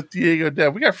person with Diego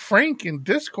Dev. We got Frank in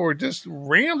Discord just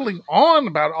rambling on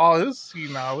about all his C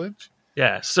knowledge.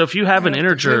 Yeah, so if you have an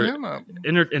integer,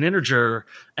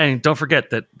 and don't forget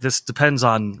that this depends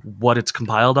on what it's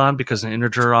compiled on, because an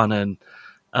integer on an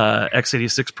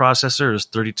x86 processor is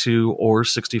 32 or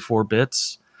 64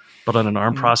 bits, but on an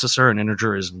ARM processor, an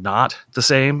integer is not the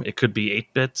same. It could be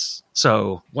 8 bits.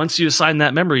 So once you assign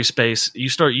that memory space, you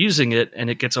start using it, and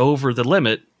it gets over the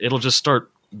limit, it'll just start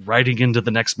writing into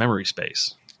the next memory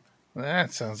space.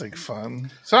 That sounds like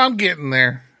fun. So I'm getting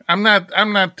there. I'm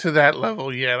not to that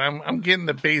level yet. I'm getting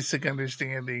the basic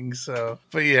understanding. So,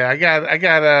 but yeah, I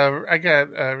got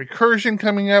recursion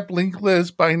coming up, linked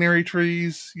list, binary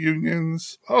trees,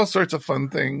 unions, all sorts of fun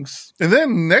things. And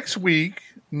then next week,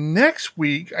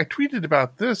 I tweeted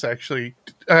about this actually.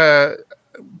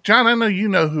 John, I know you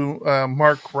know who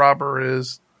Mark Robber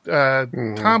is.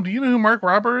 Tom, do you know who Mark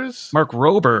Robber is? Mark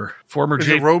Rober, former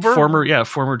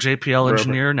JPL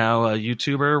engineer, Rober. Now a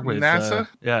YouTuber with NASA.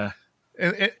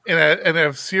 And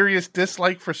a serious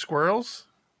dislike for squirrels.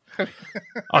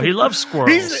 Oh, he loves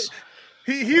squirrels.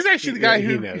 He's actually the guy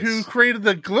who created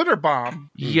the glitter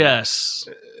bomb. Yes.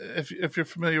 If you're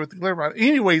familiar with the glitter bomb.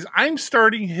 Anyways, I'm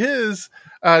starting his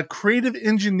creative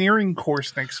engineering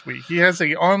course next week. He has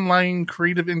an online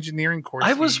creative engineering course.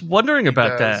 I was wondering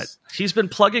about that. He's been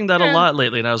plugging that a lot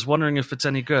lately, and I was wondering if it's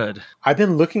any good. I've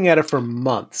been looking at it for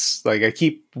months. Like, I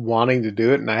keep wanting to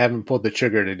do it, and I haven't pulled the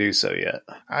trigger to do so yet.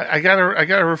 I got a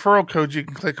referral code you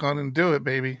can click on and do it,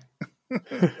 baby.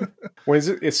 When is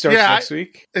it? It starts next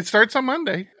week? It starts on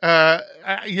Monday.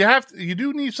 You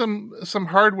do need some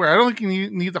hardware. I don't think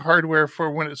you need the hardware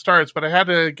for when it starts, but I had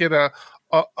to get a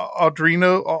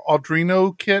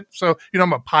Arduino kit. So,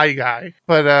 I'm a Pi guy,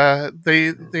 but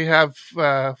they have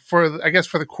for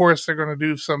the course they're going to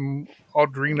do some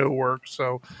Arduino work.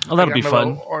 So that'll be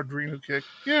fun. Arduino kit.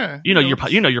 Yeah.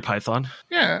 Your Python.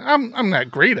 Yeah. I'm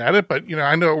not great at it, but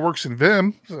I know it works in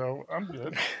Vim, so I'm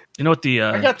good. You know what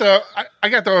I got the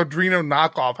Arduino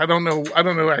knockoff. I don't know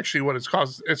actually what it's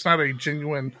called. It's not a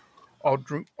genuine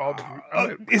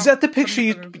Arduino. Is that the picture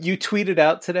you tweeted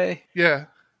out today? Yeah.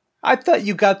 I thought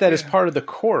you got that as part of the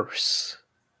course.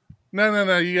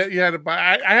 No. You had to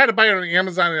buy. I had to buy it on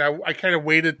Amazon, and I kind of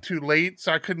waited too late,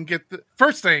 so I couldn't get the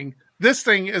first thing. This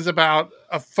thing is about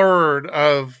a third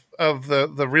of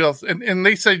the real, and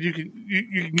they said you can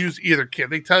use either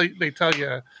kit. They tell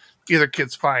you either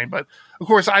kit's fine, but of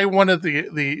course I wanted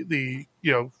the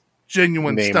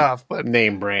genuine stuff, but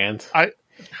name brand. but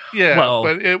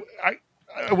I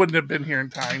wouldn't have been here in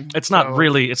time. It's not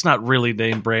really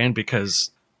name brand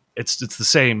because it's the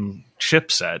same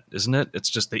chipset, isn't it? It's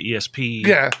just the ESP.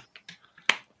 Yeah.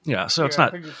 Yeah. So it's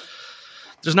not.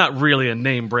 there's not really a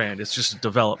name brand. It's just a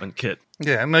development kit.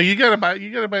 Yeah, no, you gotta buy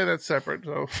that separate.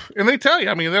 So, and they tell you,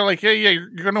 I mean, they're like, yeah, you're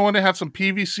gonna want to have some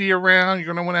PVC around. You're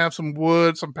gonna want to have some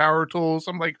wood, some power tools.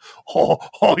 I'm like, oh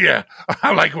yeah,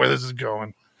 I like where this is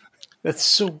going. That's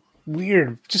so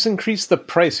weird. Just increase the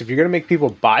price. If you're gonna make people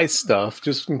buy stuff,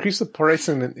 just increase the price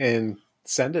and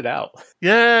send it out.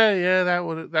 Yeah, that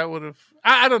would have.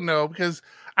 I don't know, because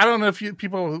I don't know if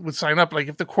people would sign up. Like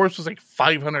if the course was like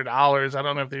 $500, I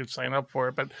don't know if they would sign up for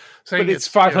it. But it's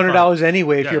 $500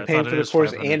 anyway if you're paying for the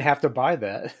course and have to buy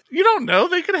that. You don't know.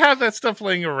 They could have that stuff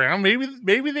laying around.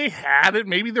 Maybe they had it.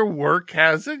 Maybe their work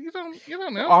has it. You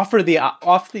don't know. Offer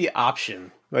the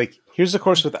option. Like here's the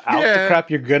course without the crap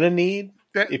you're gonna need.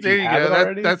 If there you have go. It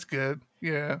already. That's good.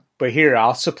 Yeah. But here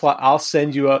I'll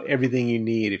send you out everything you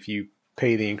need if you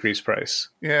pay the increased price.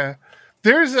 Yeah.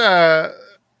 There's a.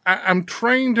 I'm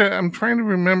trying to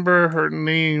remember her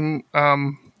name.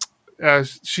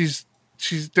 She's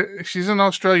in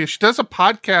Australia. She does a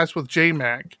podcast with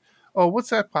J-Mac. Oh, what's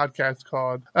that podcast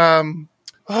called?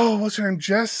 What's her name?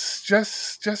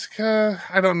 Jessica.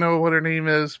 I don't know what her name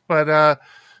is, but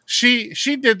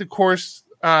she did the course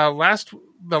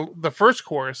the first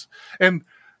course, and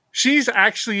she's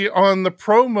actually on the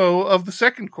promo of the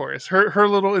second course. Her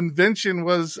little invention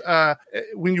was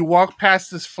when you walk past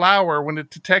this flower, when it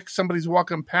detects somebody's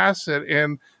walking past it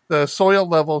and the soil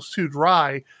level's too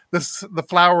dry, the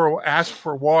flower will ask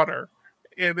for water.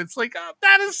 And it's like, oh,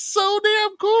 that is so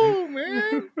damn cool,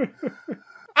 man.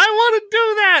 I want to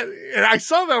do that. And I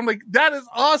saw that. I'm like, that is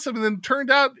awesome. And then it turned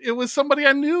out it was somebody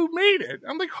I knew made it.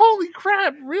 I'm like, holy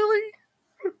crap, really?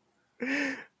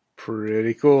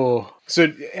 Pretty cool.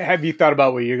 So, have you thought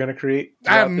about what you're going to create?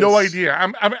 I have no idea.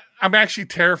 I'm actually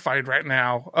terrified right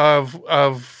now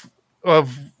of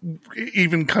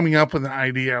even coming up with an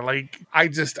idea. Like, I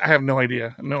have no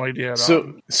idea. No idea at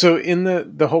all. So in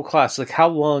the whole class, like, how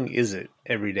long is it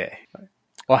every day?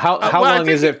 Well, how long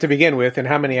is it to begin with, and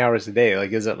how many hours a day?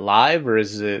 Like, is it live or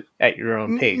is it at your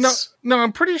own pace? No,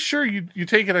 I'm pretty sure you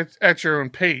take it at your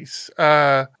own pace.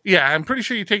 Yeah, I'm pretty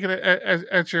sure you take it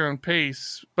at your own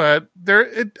pace. But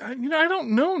I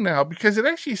don't know now, because it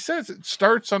actually says it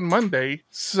starts on Monday.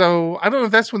 So I don't know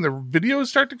if that's when the videos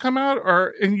start to come out,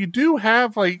 and you do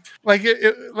have you're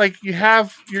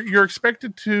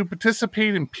expected to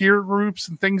participate in peer groups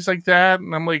and things like that.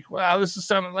 And I'm like, wow, this is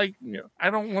sounding like, I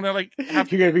don't want to have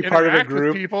you're going to be part of a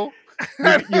group. People.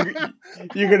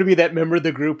 You're going to be that member of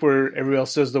the group where everybody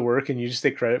else does the work and you just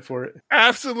take credit for it.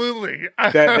 Absolutely.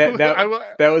 That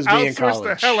was me in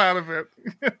college. The hell out of it.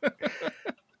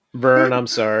 Vern, I'm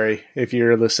sorry if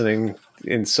you're listening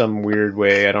in some weird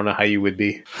way. I don't know how you would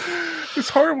be. It's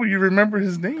horrible. You remember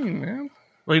his name, man.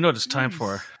 Well, you know what it's time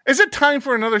for. Is it time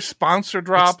for another sponsor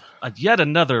drop? Yet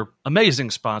another amazing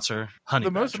sponsor, Honey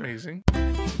The Badger. most amazing.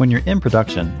 When you're in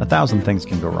production, 1,000 things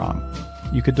can go wrong.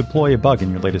 You could deploy a bug in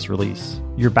your latest release.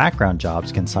 Your background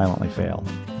jobs can silently fail.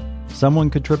 Someone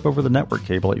could trip over the network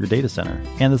cable at your data center.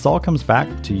 And this all comes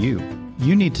back to you.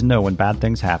 You need to know when bad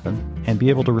things happen and be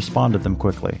able to respond to them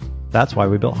quickly. That's why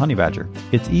we built Honeybadger.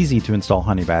 It's easy to install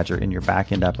Honeybadger in your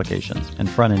back-end applications and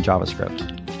front-end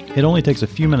JavaScript. It only takes a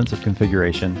few minutes of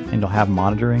configuration and you'll have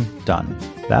monitoring done.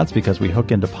 That's because we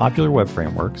hook into popular web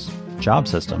frameworks, job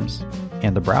systems,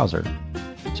 and the browser,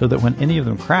 so that when any of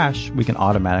them crash, we can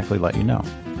automatically let you know.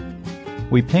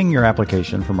 We ping your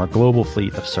application from our global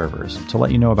fleet of servers to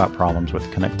let you know about problems with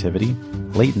connectivity,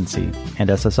 latency, and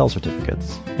SSL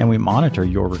certificates, and we monitor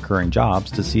your recurring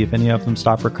jobs to see if any of them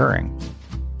stop recurring.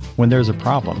 When there's a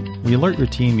problem, we alert your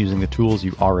team using the tools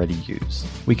you already use.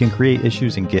 We can create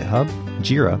issues in GitHub,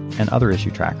 Jira, and other issue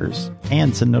trackers,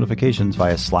 and send notifications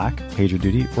via Slack,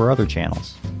 PagerDuty, or other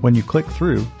channels. When you click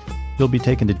through, you'll be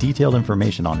taken to detailed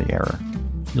information on the error.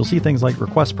 You'll see things like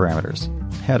request parameters,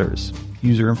 headers,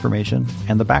 user information,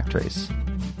 and the backtrace.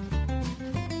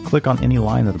 Click on any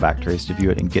line of the backtrace to view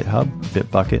it in GitHub,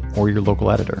 Bitbucket, or your local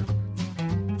editor.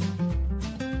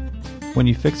 When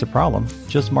you fix a problem,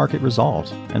 just mark it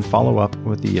resolved and follow up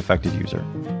with the affected user.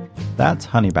 That's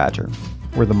Honeybadger.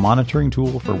 We're the monitoring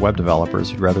tool for web developers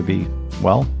who'd rather be,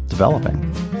 well,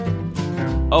 developing.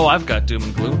 Oh, I've got doom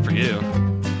and gloom for you.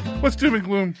 What's doom and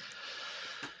gloom?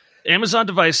 Amazon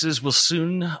devices will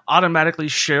soon automatically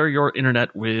share your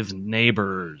internet with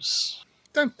neighbors.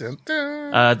 Dun, dun,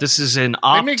 dun. This is an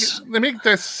opt. They make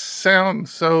this sound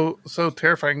so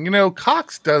terrifying.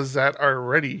 Cox does that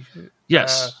already.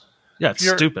 Yes. It's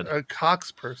you're stupid. A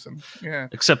Cox person. Yeah.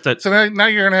 Except that. So now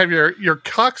you're going to have your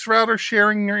Cox router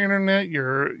sharing your internet,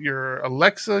 your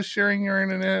Alexa sharing your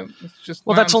internet. It's just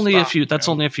that's only if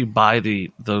you buy the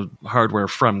hardware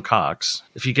from Cox.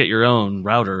 If you get your own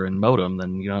router and modem,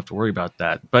 then you don't have to worry about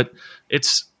that. But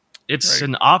it's It's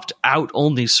an opt-out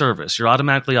only service. You're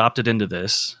automatically opted into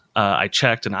this. I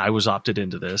checked and I was opted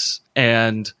into this.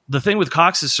 And the thing with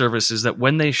Cox's service is that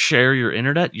when they share your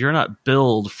internet, you're not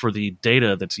billed for the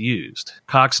data that's used.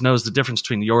 Cox knows the difference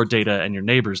between your data and your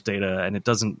neighbor's data, and it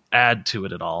doesn't add to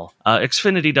it at all.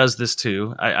 Xfinity does this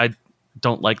too. I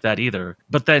don't like that either.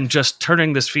 But then just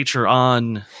turning this feature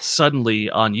on suddenly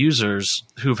on users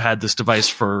who've had this device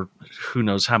for who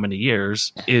knows how many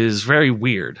years is very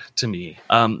weird to me.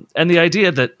 And the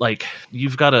idea that like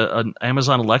you've got an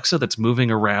Amazon Alexa that's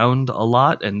moving around a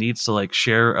lot and needs to like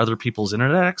share other people's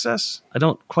internet access, I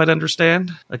don't quite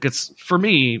understand. Like it's, for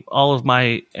me, all of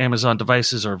my Amazon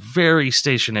devices are very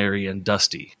stationary and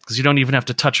dusty because you don't even have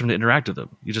to touch them to interact with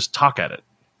them. You just talk at it.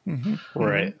 Mm-hmm.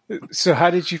 Right. So how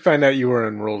did you find out you were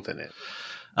enrolled in it?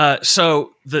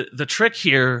 So the trick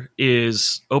here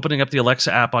is opening up the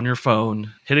Alexa app on your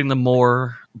phone, hitting the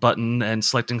More button and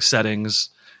selecting Settings,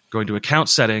 going to Account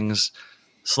Settings,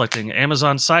 selecting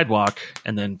Amazon Sidewalk,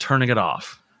 and then turning it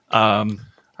off. I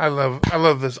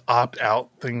love this opt-out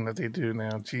thing that they do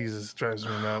now. Jesus, drives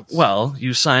me nuts. Well,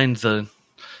 you signed the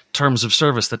terms of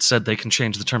service that said they can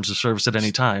change the terms of service at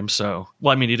any time. So,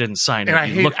 well, I mean, you didn't sign it.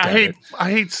 And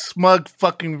I hate smug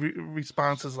fucking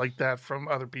responses like that from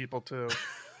other people too.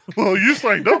 Well, you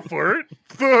signed up for it.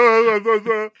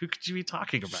 Who could you be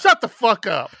talking about? Shut the fuck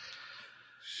up.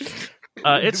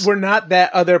 We're not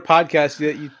that other podcast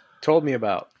that you told me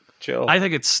about. Chill. I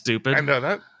think it's stupid. I know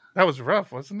that was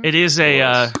rough, wasn't it?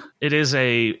 It is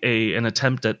an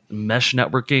attempt at mesh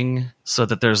networking so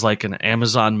that there's like an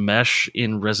Amazon mesh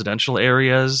in residential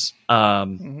areas. I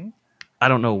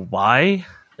don't know why.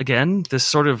 Again, this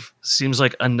sort of seems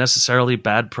like unnecessarily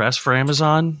bad press for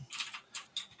Amazon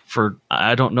for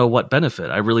I don't know what benefit.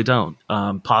 I really don't.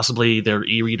 Possibly their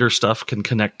e-reader stuff can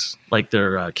connect, like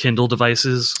their Kindle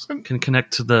devices can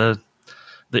connect to the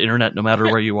internet no matter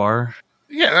where you are.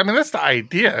 Yeah, I mean that's the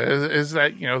idea. Is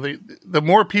that the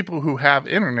more people who have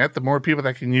internet, the more people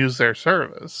that can use their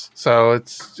service. So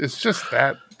it's just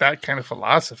that kind of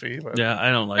philosophy. But yeah,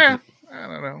 I don't like it. I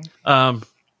don't know.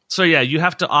 So yeah, you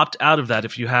have to opt out of that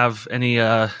if you have any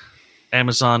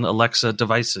Amazon Alexa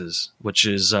devices, which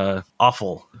is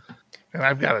awful. And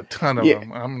I've got a ton of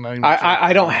them. I'm not even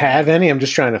I don't have any. I'm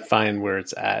just trying to find where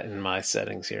it's at in my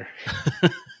settings here.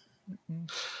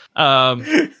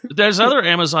 There's other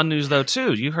Amazon news though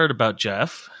too. You heard about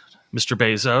Jeff, Mr.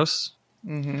 Bezos.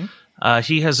 Mm-hmm.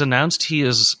 He has announced he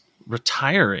is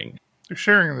retiring. You're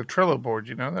sharing the Trello board,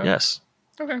 you know that? Yes.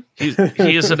 Okay.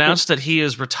 He has announced that he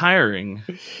is retiring,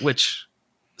 which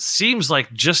seems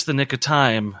like just the nick of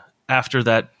time after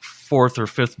that $4th or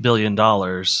 $5th billion.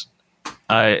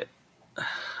 I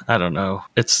don't know.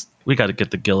 We got to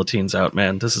get the guillotines out,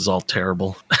 man. This is all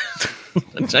terrible.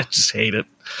 I just hate it.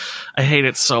 I hate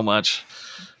it so much.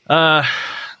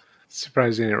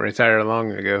 Surprised he didn't retire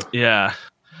long ago. Yeah.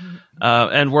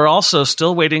 And we're also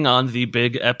still waiting on the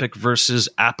big Epic versus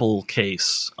Apple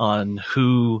case on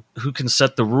who can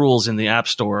set the rules in the App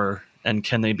Store and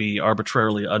can they be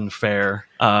arbitrarily unfair.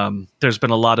 There's been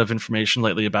a lot of information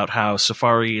lately about how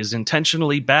Safari is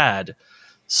intentionally bad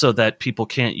so that people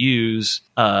can't use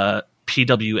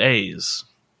PWAs,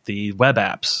 the web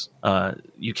apps.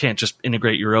 You can't just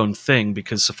integrate your own thing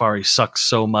because Safari sucks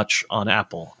so much on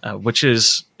Apple, which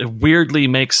weirdly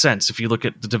makes sense if you look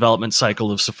at the development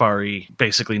cycle of Safari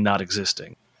basically not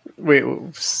existing. Wait,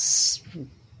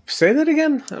 say that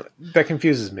again? That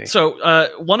confuses me. So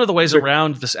one of the ways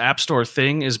around this App Store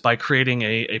thing is by creating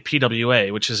a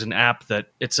PWA, which is an app that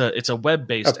it's a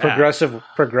web-based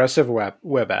progressive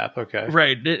web app. Okay,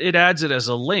 right. It adds it as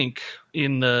a link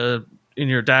in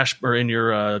your dash or in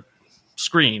your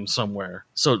screen somewhere,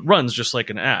 so it runs just like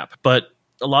an app. But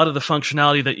a lot of the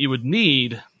functionality that you would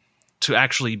need to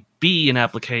actually be an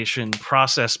application,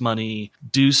 process money,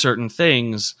 do certain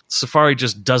things, Safari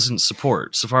just doesn't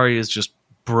support. Safari is just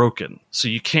broken. So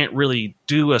you can't really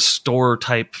do a store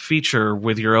type feature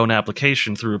with your own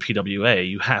application through a PWA.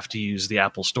 You have to use the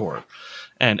Apple Store.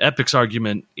 And Epic's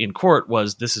argument in court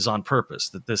was this is on purpose,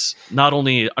 that this not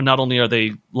only are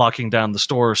they locking down the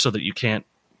store so that you can't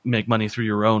make money through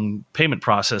your own payment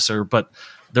processor, but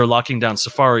they're locking down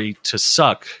Safari to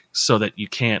suck so that you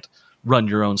can't run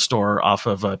your own store off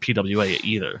of a PWA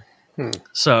either.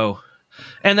 So,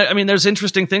 and there's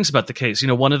interesting things about the case.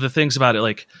 One of the things about it,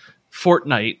 like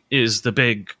Fortnite is the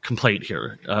big complaint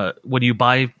here. When you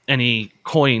buy any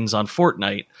coins on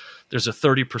Fortnite, there's a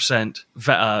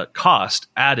 30% cost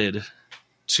added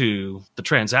to the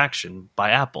transaction by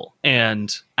Apple.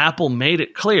 And Apple made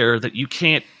it clear that you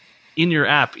can't, in your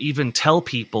app, even tell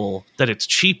people that it's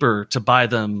cheaper to buy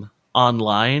them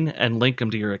online and link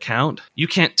them to your account. You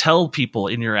can't tell people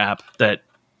in your app that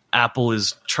Apple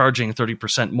is charging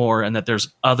 30% more and that there's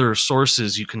other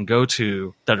sources you can go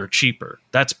to that are cheaper.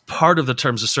 That's part of the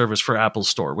terms of service for Apple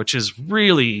Store, which is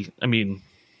really, I mean,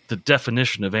 the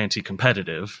definition of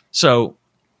anti-competitive. So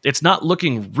it's not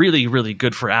looking really, really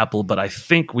good for Apple, but I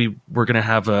think we're going to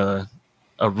have a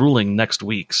ruling next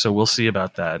week, so we'll see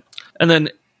about that. And then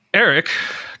Eric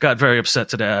got very upset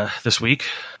today this week.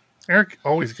 Eric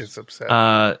always gets upset.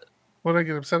 What did I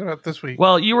get upset about this week?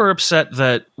 Well, you were upset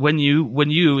that when you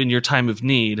in your time of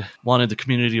need wanted the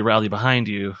community to rally behind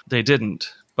you, they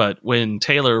didn't. But when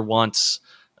Taylor wants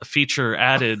a feature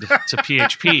added to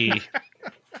PHP,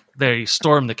 they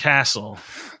storm the castle.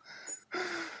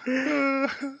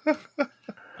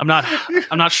 I'm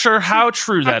not sure how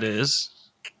true that is.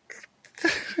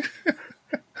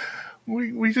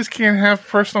 We just can't have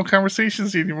personal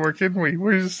conversations anymore, can we?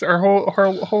 We're just our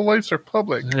whole lives are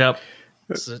public. Yep.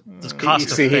 The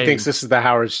cost of he fame. thinks this is the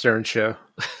Howard Stern show.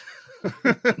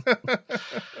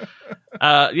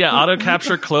 Auto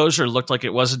capture closure looked like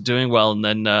it wasn't doing well, and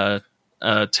then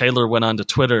Taylor went on to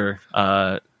Twitter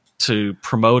to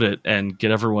promote it and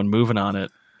get everyone moving on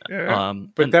it. Yeah.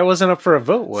 But that wasn't up for a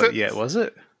vote yet, was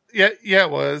it? Yeah, it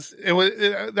was.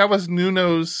 That was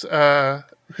Nuno's,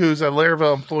 who's a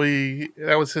Laravel employee.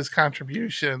 That was his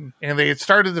contribution, and they had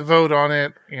started the vote on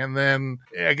it. And then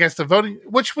I guess the voting,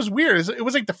 which was weird, it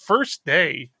was like the first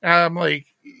day.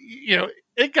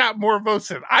 It got more votes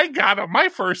than I got on my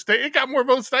first day. It got more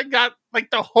votes than I got like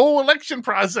the whole election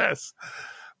process.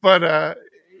 But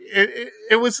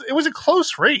it was a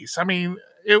close race. I mean,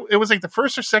 it was like the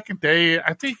first or second day.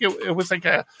 I think it was like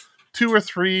a 2 or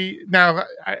 3. Now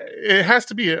it has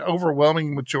to be an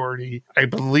overwhelming majority, I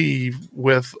believe,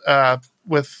 with the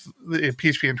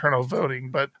PHP internal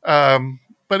voting. But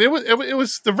it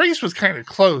was the race was kind of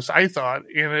close, I thought,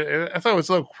 and I thought it was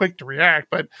a little quick to react.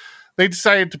 But they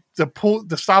decided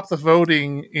to stop the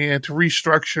voting and to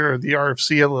restructure the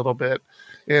RFC a little bit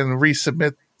and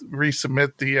resubmit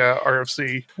the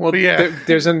RFC. Well, yeah,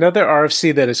 there's another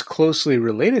RFC that is closely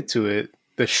related to it,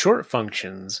 the short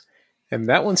functions, and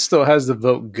that one still has the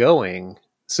vote going.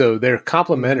 So they're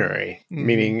complementary,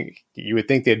 meaning you would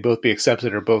think they'd both be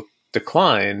accepted or both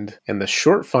declined. And the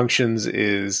short functions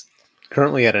is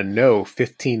currently at a no,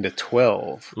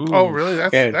 15-12. Ooh. Oh, really?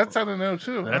 That's at a no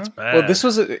too. That's bad.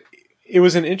 Well, it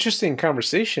was an interesting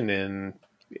conversation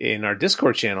in our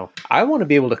Discord channel. I want to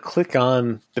be able to click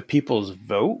on the people's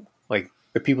vote, like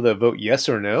the people that vote yes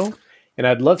or no, and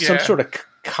I'd love some sort of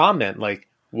comment, like,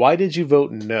 why did you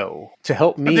vote no? To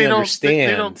help me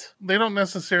understand. They don't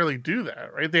necessarily do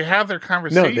that, right? They have their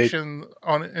conversation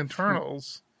on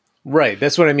internals. Right,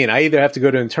 that's what I mean. I either have to go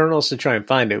to internals to try and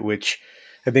find it, which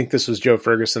I think this was Joe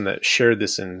Ferguson that shared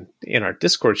this in our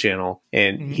Discord channel,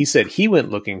 and he said he went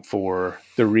looking for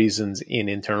the reasons in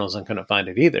internals and couldn't find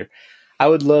it either. I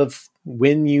would love,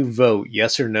 when you vote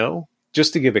yes or no,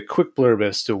 just to give a quick blurb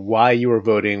as to why you were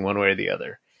voting one way or the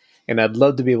other. And I'd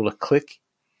love to be able to click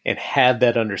and have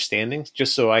that understanding,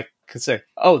 just so I could say,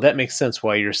 oh, that makes sense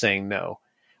why you're saying no.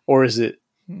 Or is it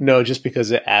no just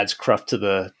because it adds cruft to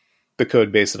the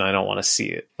code base and I don't want to see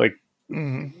it? Like,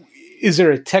 is there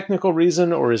a technical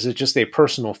reason, or is it just a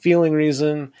personal feeling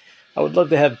reason? I would love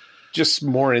to have just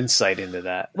more insight into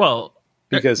that. Well,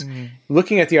 because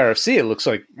looking at the RFC, it looks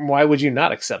like, why would you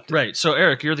not accept it? Right. So,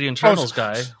 Eric, you're the internals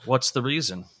guy. What's the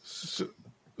reason?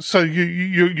 So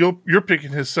you're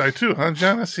picking his side too, huh,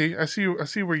 John? I see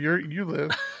where you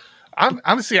live.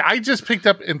 Honestly, I just picked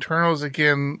up internals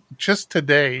again just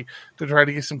today to try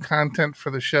to get some content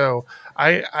for the show.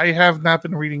 I have not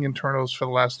been reading internals for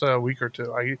the last week or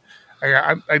two.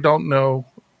 I don't know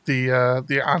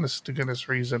the honest to goodness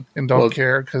reason, and don't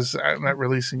care because I'm not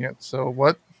releasing it. So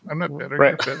what? I'm not bitter.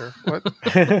 Right. You're bitter. What?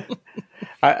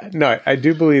 I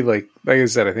do believe, like I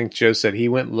said, I think Joe said he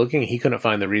went looking, he couldn't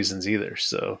find the reasons either.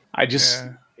 So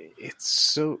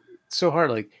it's so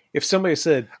hard. Like if somebody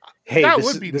said, "Hey,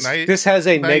 this has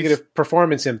a negative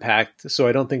performance impact, so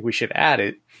I don't think we should add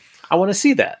it," I want to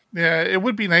see that. Yeah, it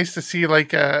would be nice to see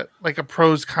like a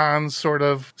pros cons sort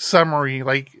of summary.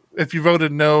 Like if you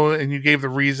voted no and you gave the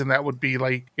reason, that would be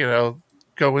like,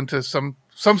 go into some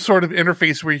sort of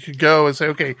interface where you could go and say,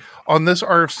 okay, on this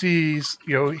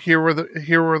RFCs, here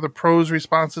were the pros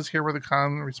responses, here were the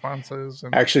con responses.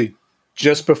 And actually,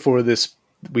 just before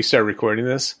we started recording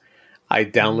this, I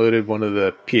downloaded one of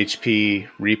the PHP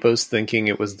repos thinking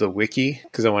it was the wiki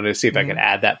because I wanted to see if I could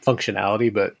add that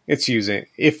functionality, but it's using,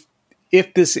 if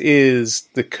this is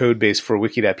the code base for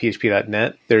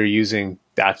wiki.php.net, they're using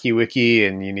DocuWiki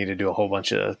and you need to do a whole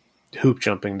bunch of hoop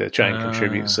jumping to try and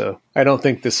contribute. So I don't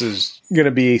think this is going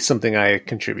to be something I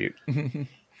contribute. Have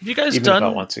you guys even if I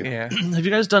want to. Yeah. Have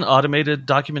you guys done automated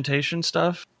documentation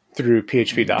stuff? through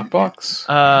PHP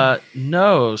DocBox?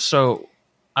 No. So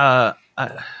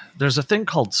there's a thing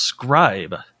called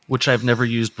Scribe, which I've never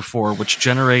used before, which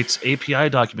generates API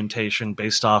documentation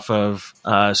based off of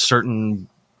certain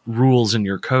rules in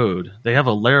your code. They have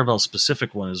a Laravel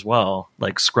specific one as well,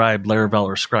 like Scribe Laravel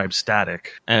or Scribe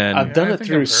Static. And I've done it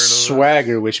through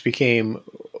Swagger, which became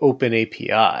Open API.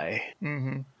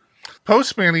 Mm-hmm.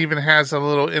 Postman even has a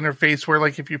little interface where,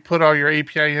 like, if you put all your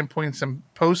API endpoints in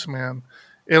Postman,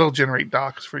 it'll generate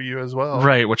docs for you as well.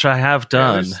 Right, which I have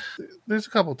done. Yeah, there's a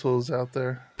couple tools out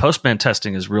there. Postman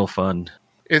testing is real fun.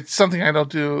 It's something I don't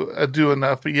do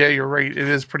enough, but yeah, you're right. It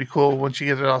is pretty cool once you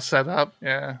get it all set up.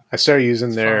 Yeah, I started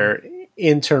using their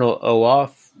internal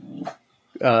OAuth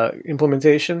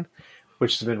implementation,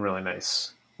 which has been really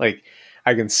nice. Like,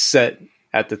 I can set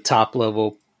at the top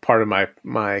level part of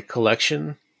my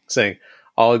collection saying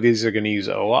all of these are going to use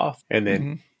OAuth, and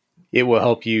then it will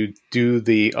help you do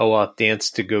the OAuth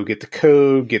dance to go get the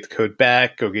code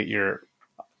back, go get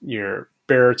your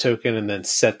bearer token, and then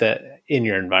set that in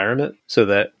your environment so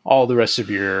that all the rest of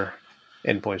your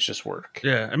endpoints just work.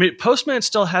 Yeah, I mean, Postman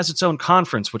still has its own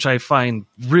conference, which I find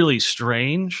really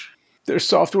strange. Their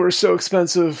software is so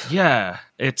expensive. Yeah,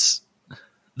 it's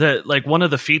one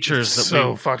of the features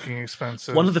fucking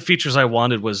expensive. One of the features I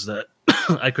wanted was that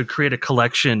I could create a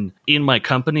collection in my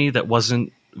company that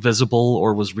wasn't visible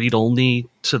or was read-only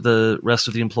to the rest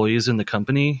of the employees in the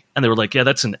company. And they were like, yeah,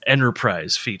 that's an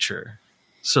enterprise feature.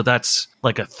 So that's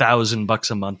like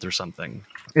 $1,000 a month or something.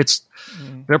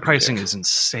 Their pricing is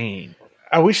insane.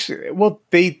 I wish,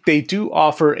 they do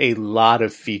offer a lot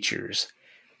of features.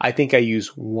 I think I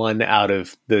use 1 out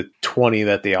of the 20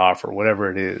 that they offer,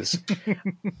 whatever it is.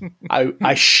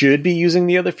 I should be using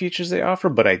the other features they offer,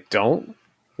 but I don't,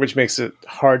 which makes it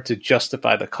hard to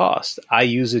justify the cost. I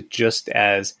use it just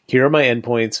as, here are my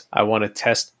endpoints. I want to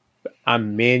test.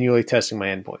 I'm manually testing my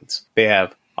endpoints. They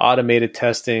have automated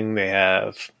testing.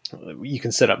 You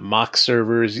can set up mock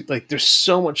servers. Like, there's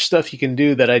so much stuff you can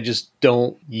do that I just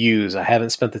don't use. I haven't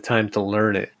spent the time to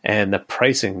learn it. And the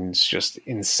pricing is just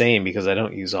insane because I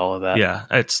don't use all of that. Yeah,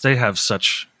 they have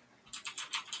such...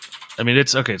 I mean,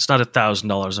 it's not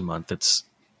 $1,000 a month. It's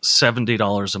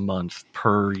 $70 a month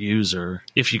per user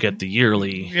if you get the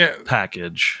yearly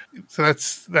package. So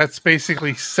that's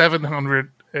basically $700.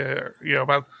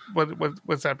 About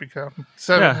what's that become?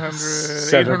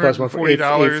 $840.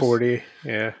 $840.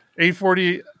 Yeah,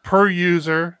 $840 per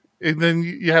user, and then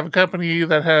you have a company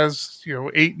that has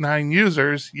 8-9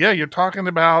 users. Yeah, you're talking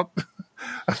about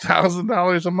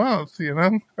 $1,000 a month.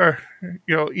 Or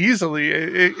easily.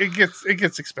 It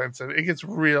gets expensive. It gets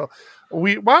real.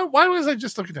 Why was I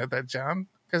just looking at that, John?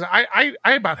 Because I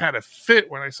about had a fit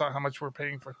when I saw how much we're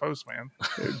paying for Postman.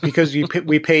 Because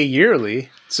we pay yearly,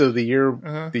 so the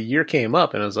year came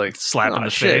up, and I was like, slap in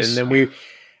the face. And then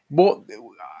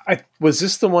was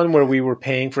this the one where we were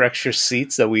paying for extra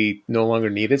seats that we no longer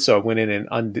needed? So I went in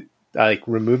and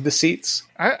removed the seats.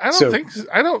 I don't think so.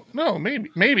 I don't know.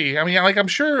 Maybe. I mean, I'm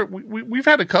sure we've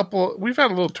had a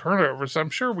little turnover, so I'm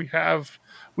sure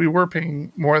we were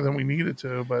paying more than we needed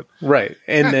to, but right.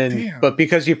 And but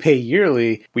because you pay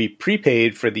yearly, we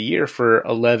prepaid for the year for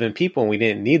 11 people, and we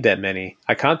didn't need that many.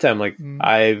 I contacted them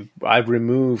I've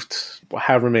removed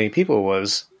however many people it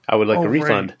was. I would like a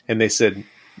refund, right. And they said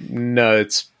no,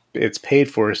 it's paid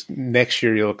for. Next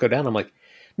year you'll go down. I'm like,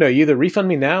 no, you either refund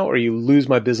me now or you lose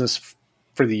my business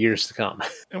for the years to come.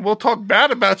 And we'll talk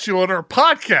bad about you on our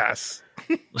podcast.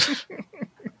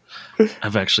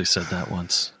 I've actually said that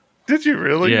once. Did you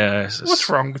really? Yeah. What's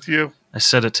wrong with you? I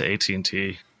said it to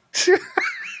AT&T.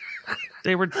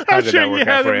 They were. How did that work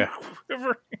out for you?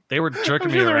 They were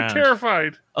jerking me around. They were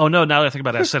terrified. Oh no! Now that I think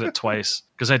about it, I said it twice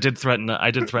because I did threaten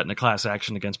a class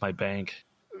action against my bank.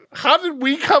 How did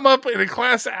we come up in a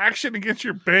class action against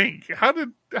your bank? How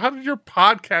did your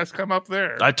podcast come up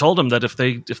there? I told them that if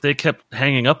they kept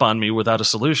hanging up on me without a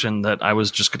solution, that I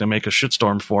was just going to make a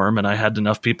shitstorm for them, and I had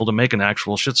enough people to make an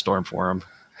actual shitstorm for them.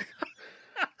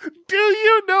 Do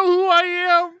you know who I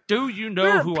am? Do you know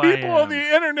there who are I am? people on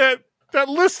the internet that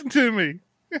listen to me.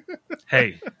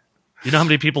 Hey, you know how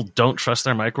many people don't trust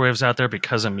their microwaves out there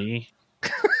because of me?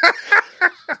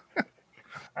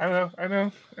 I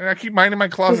know. And I keep mine in my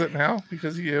closet now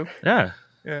because of you. Yeah.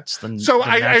 So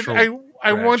I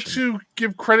want to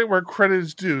give credit where credit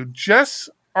is due. Jess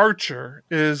Archer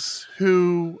is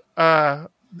who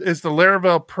is the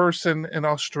Laravel person in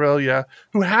Australia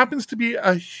who happens to be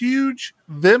a huge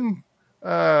Vim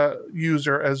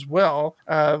user as well.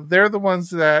 They're the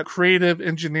ones that creative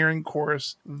engineering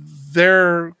course,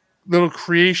 their little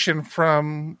creation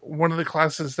from one of the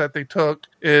classes that they took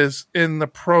is in the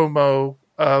promo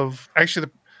of actually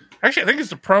Actually, I think it's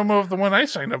the promo of the one I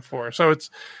signed up for. So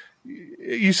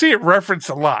you see it referenced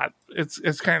a lot.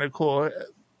 It's kind of cool.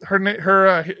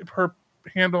 Her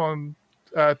handle on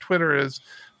Twitter is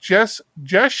Jess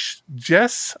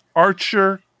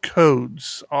Archer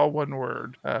Codes, all one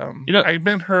word. I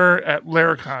met her at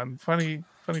Laracon. Funny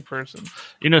person.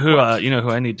 You know who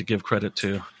I need to give credit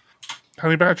to?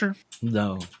 Honey Badger?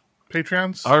 No.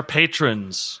 Patreons? Our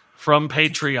patrons from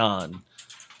Patreon.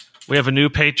 We have a new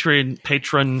patron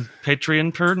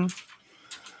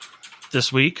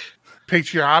this week.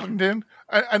 Patreon?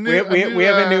 We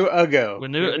have a new Uggo. A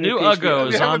new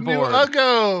Uggo is on board.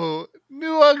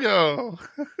 New Uggo.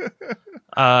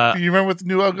 Do you remember what the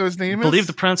new Uggo's name is? I believe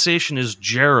the pronunciation is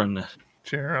Jaron.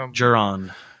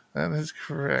 Jaron. That is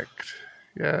correct.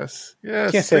 Yes. You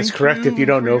can't say it's correct if you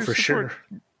don't know for sure.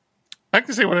 I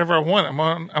can say whatever I want.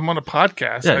 I'm on a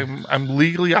podcast. Yeah. I'm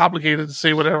legally obligated to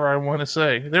say whatever I want to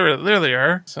say. There they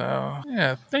are. So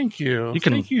yeah, thank you.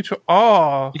 Thank you to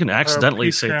all. You can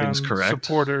accidentally say things correct.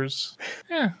 Supporters.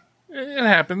 Yeah, it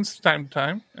happens time to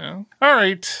time. All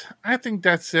right, I think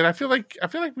that's it. I feel like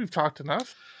we've talked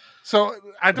enough. So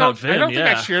I don't think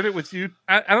I shared it with you.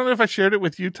 I don't know if I shared it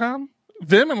with you, Tom.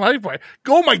 Vim and Livewire.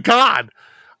 Oh my God,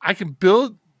 I can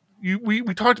build. We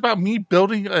talked about me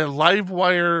building a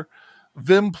Livewire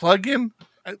Vim plugin.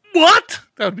 What?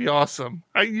 That would be awesome.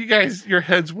 You guys, your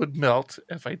heads would melt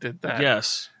if I did that.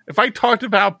 Yes. If I talked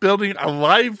about building a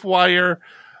Livewire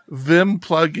Vim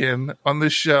plugin on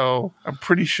this show, I'm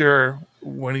pretty sure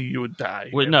one of you would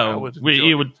die.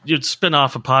 You'd spin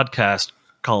off a podcast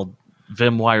called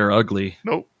VimWire Ugly.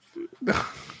 Nope. What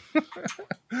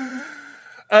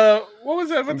was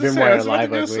that about to say? VimWire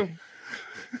Live Ugly.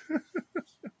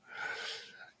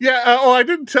 Yeah. I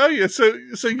didn't tell you. So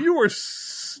you were.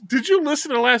 Did you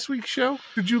listen to last week's show?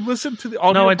 Did you listen to the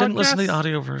audio? No, I didn't listen to the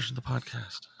audio version of the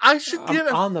podcast. I should get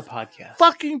on the podcast.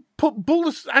 Fucking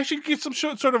I should get some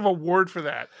sort of award for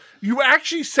that. You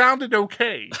actually sounded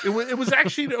okay. It was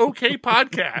actually an okay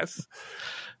podcast.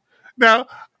 Now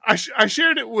I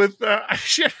shared it with John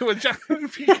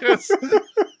because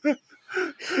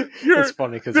it's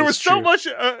funny because there was so much.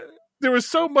 There was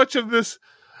so much of this.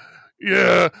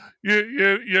 Yeah,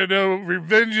 you know,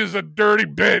 revenge is a dirty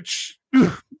bitch.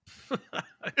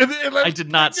 I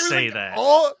did not say that.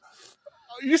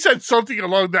 You said something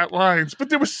along that lines, but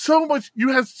there was so much. You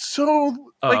had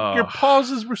your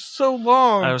pauses were so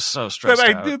long. I was so stressed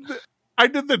out. I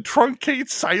did the truncate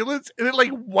silence, and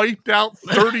it wiped out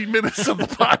 30 minutes of the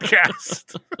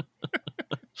podcast.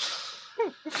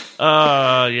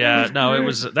 Yeah,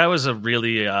 no, that was a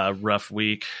really rough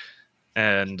week,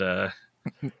 and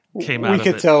came out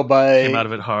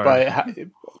of it hard.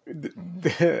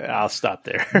 I'll stop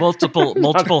there.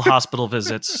 multiple hospital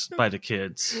visits by the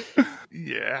kids.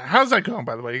 Yeah, how's that going?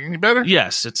 By the way, any better?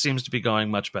 Yes, it seems to be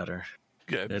going much better.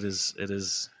 Good. It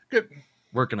is good.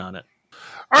 Working on it.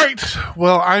 All right.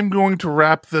 Well, I'm going to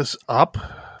wrap this up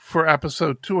for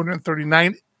episode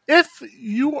 239. If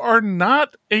you are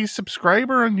not a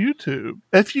subscriber on YouTube,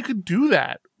 if you could do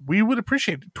that, we would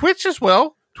appreciate it. Twitch as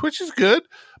well. Twitch is good,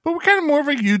 but we're kind of more of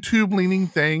a YouTube-leaning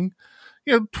thing.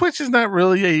 You know, Twitch is not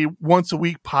really a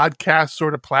once-a-week podcast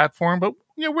sort of platform, but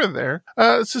we're there.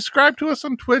 Subscribe to us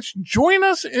on Twitch. Join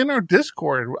us in our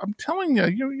Discord. I'm telling you,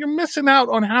 you're missing out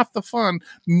on half the fun.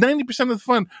 90% of the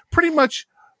fun. Pretty much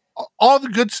all the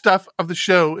good stuff of the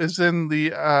show is in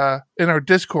our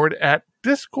Discord at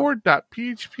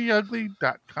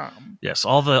discord.phpugly.com. Yes,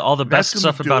 all the best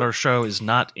stuff about our show is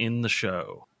not in the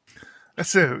show.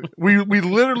 That's it. We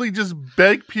literally just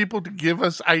beg people to give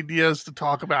us ideas to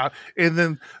talk about, and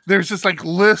then there's this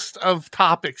list of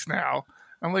topics now.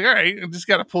 I'm like, all right, I just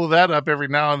got to pull that up every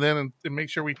now and then and make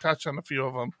sure we touch on a few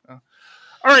of them. All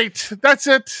right, that's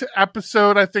it.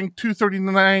 Episode, I think,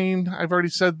 239. I've already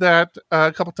said that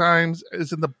a couple times.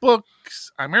 Is in the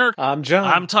books. I'm Eric. I'm John.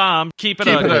 I'm Tom. Keep it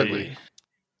ugly.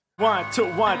 1,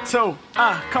 2, 1, 2,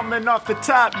 coming off the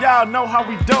top, y'all know how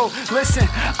we do. Listen,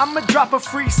 I'ma drop a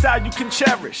freestyle you can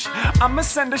cherish. I'ma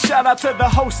send a shout out to the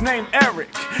host named Eric.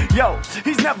 Yo,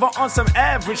 he's never on some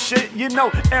average shit. You know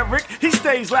Eric, he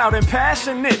stays loud and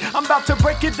passionate. I'm about to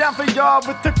break it down for y'all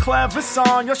with the clever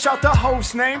song. Yo, shout the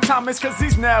host named Thomas, cause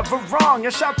he's never wrong. Yo,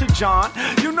 shout to John,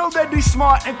 you know that he's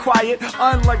smart and quiet,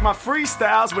 unlike my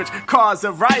freestyles, which cause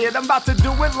a riot. I'm about to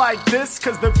do it like this,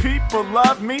 cause the people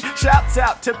love me. Shouts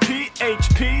out to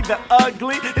PHP, the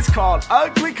ugly. It's called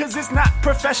ugly cause it's not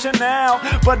professional,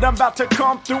 but I'm about to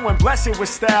come through and bless it with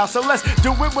style. So let's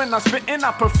do it when I'm spitting,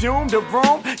 I perfume the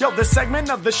room. Yo, the segment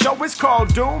of the show is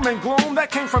called Doom and Gloom.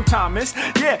 That came from Thomas.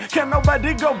 Yeah, can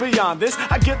nobody go beyond this?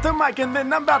 I get the mic and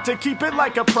then I'm about to keep it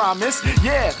like a promise.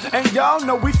 Yeah, and y'all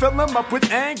know we fill them up with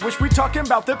anguish. We talking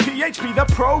about the PHP, the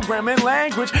programming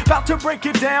language. About to break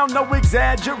it down, no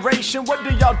exaggeration. What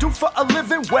do y'all do for a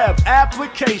living? Web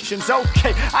applications.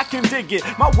 Okay, I can dig it.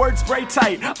 My words spray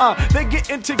tight. They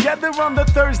getting together on the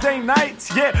Thursday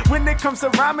nights. Yeah, when it comes to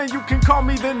rhyming, you can call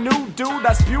me the new dude.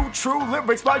 I spew true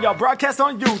lyrics while y'all broadcast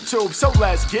on YouTube. So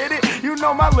let's get it. You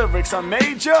know my lyrics are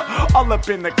major. All up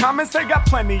in the comments, they got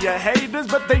plenty of haters,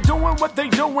 but they doing what they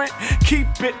doing.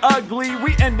 Keep it ugly.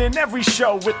 We ending every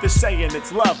show with the saying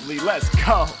it's lovely. Let's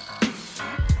go.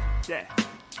 Yeah,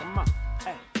 come on.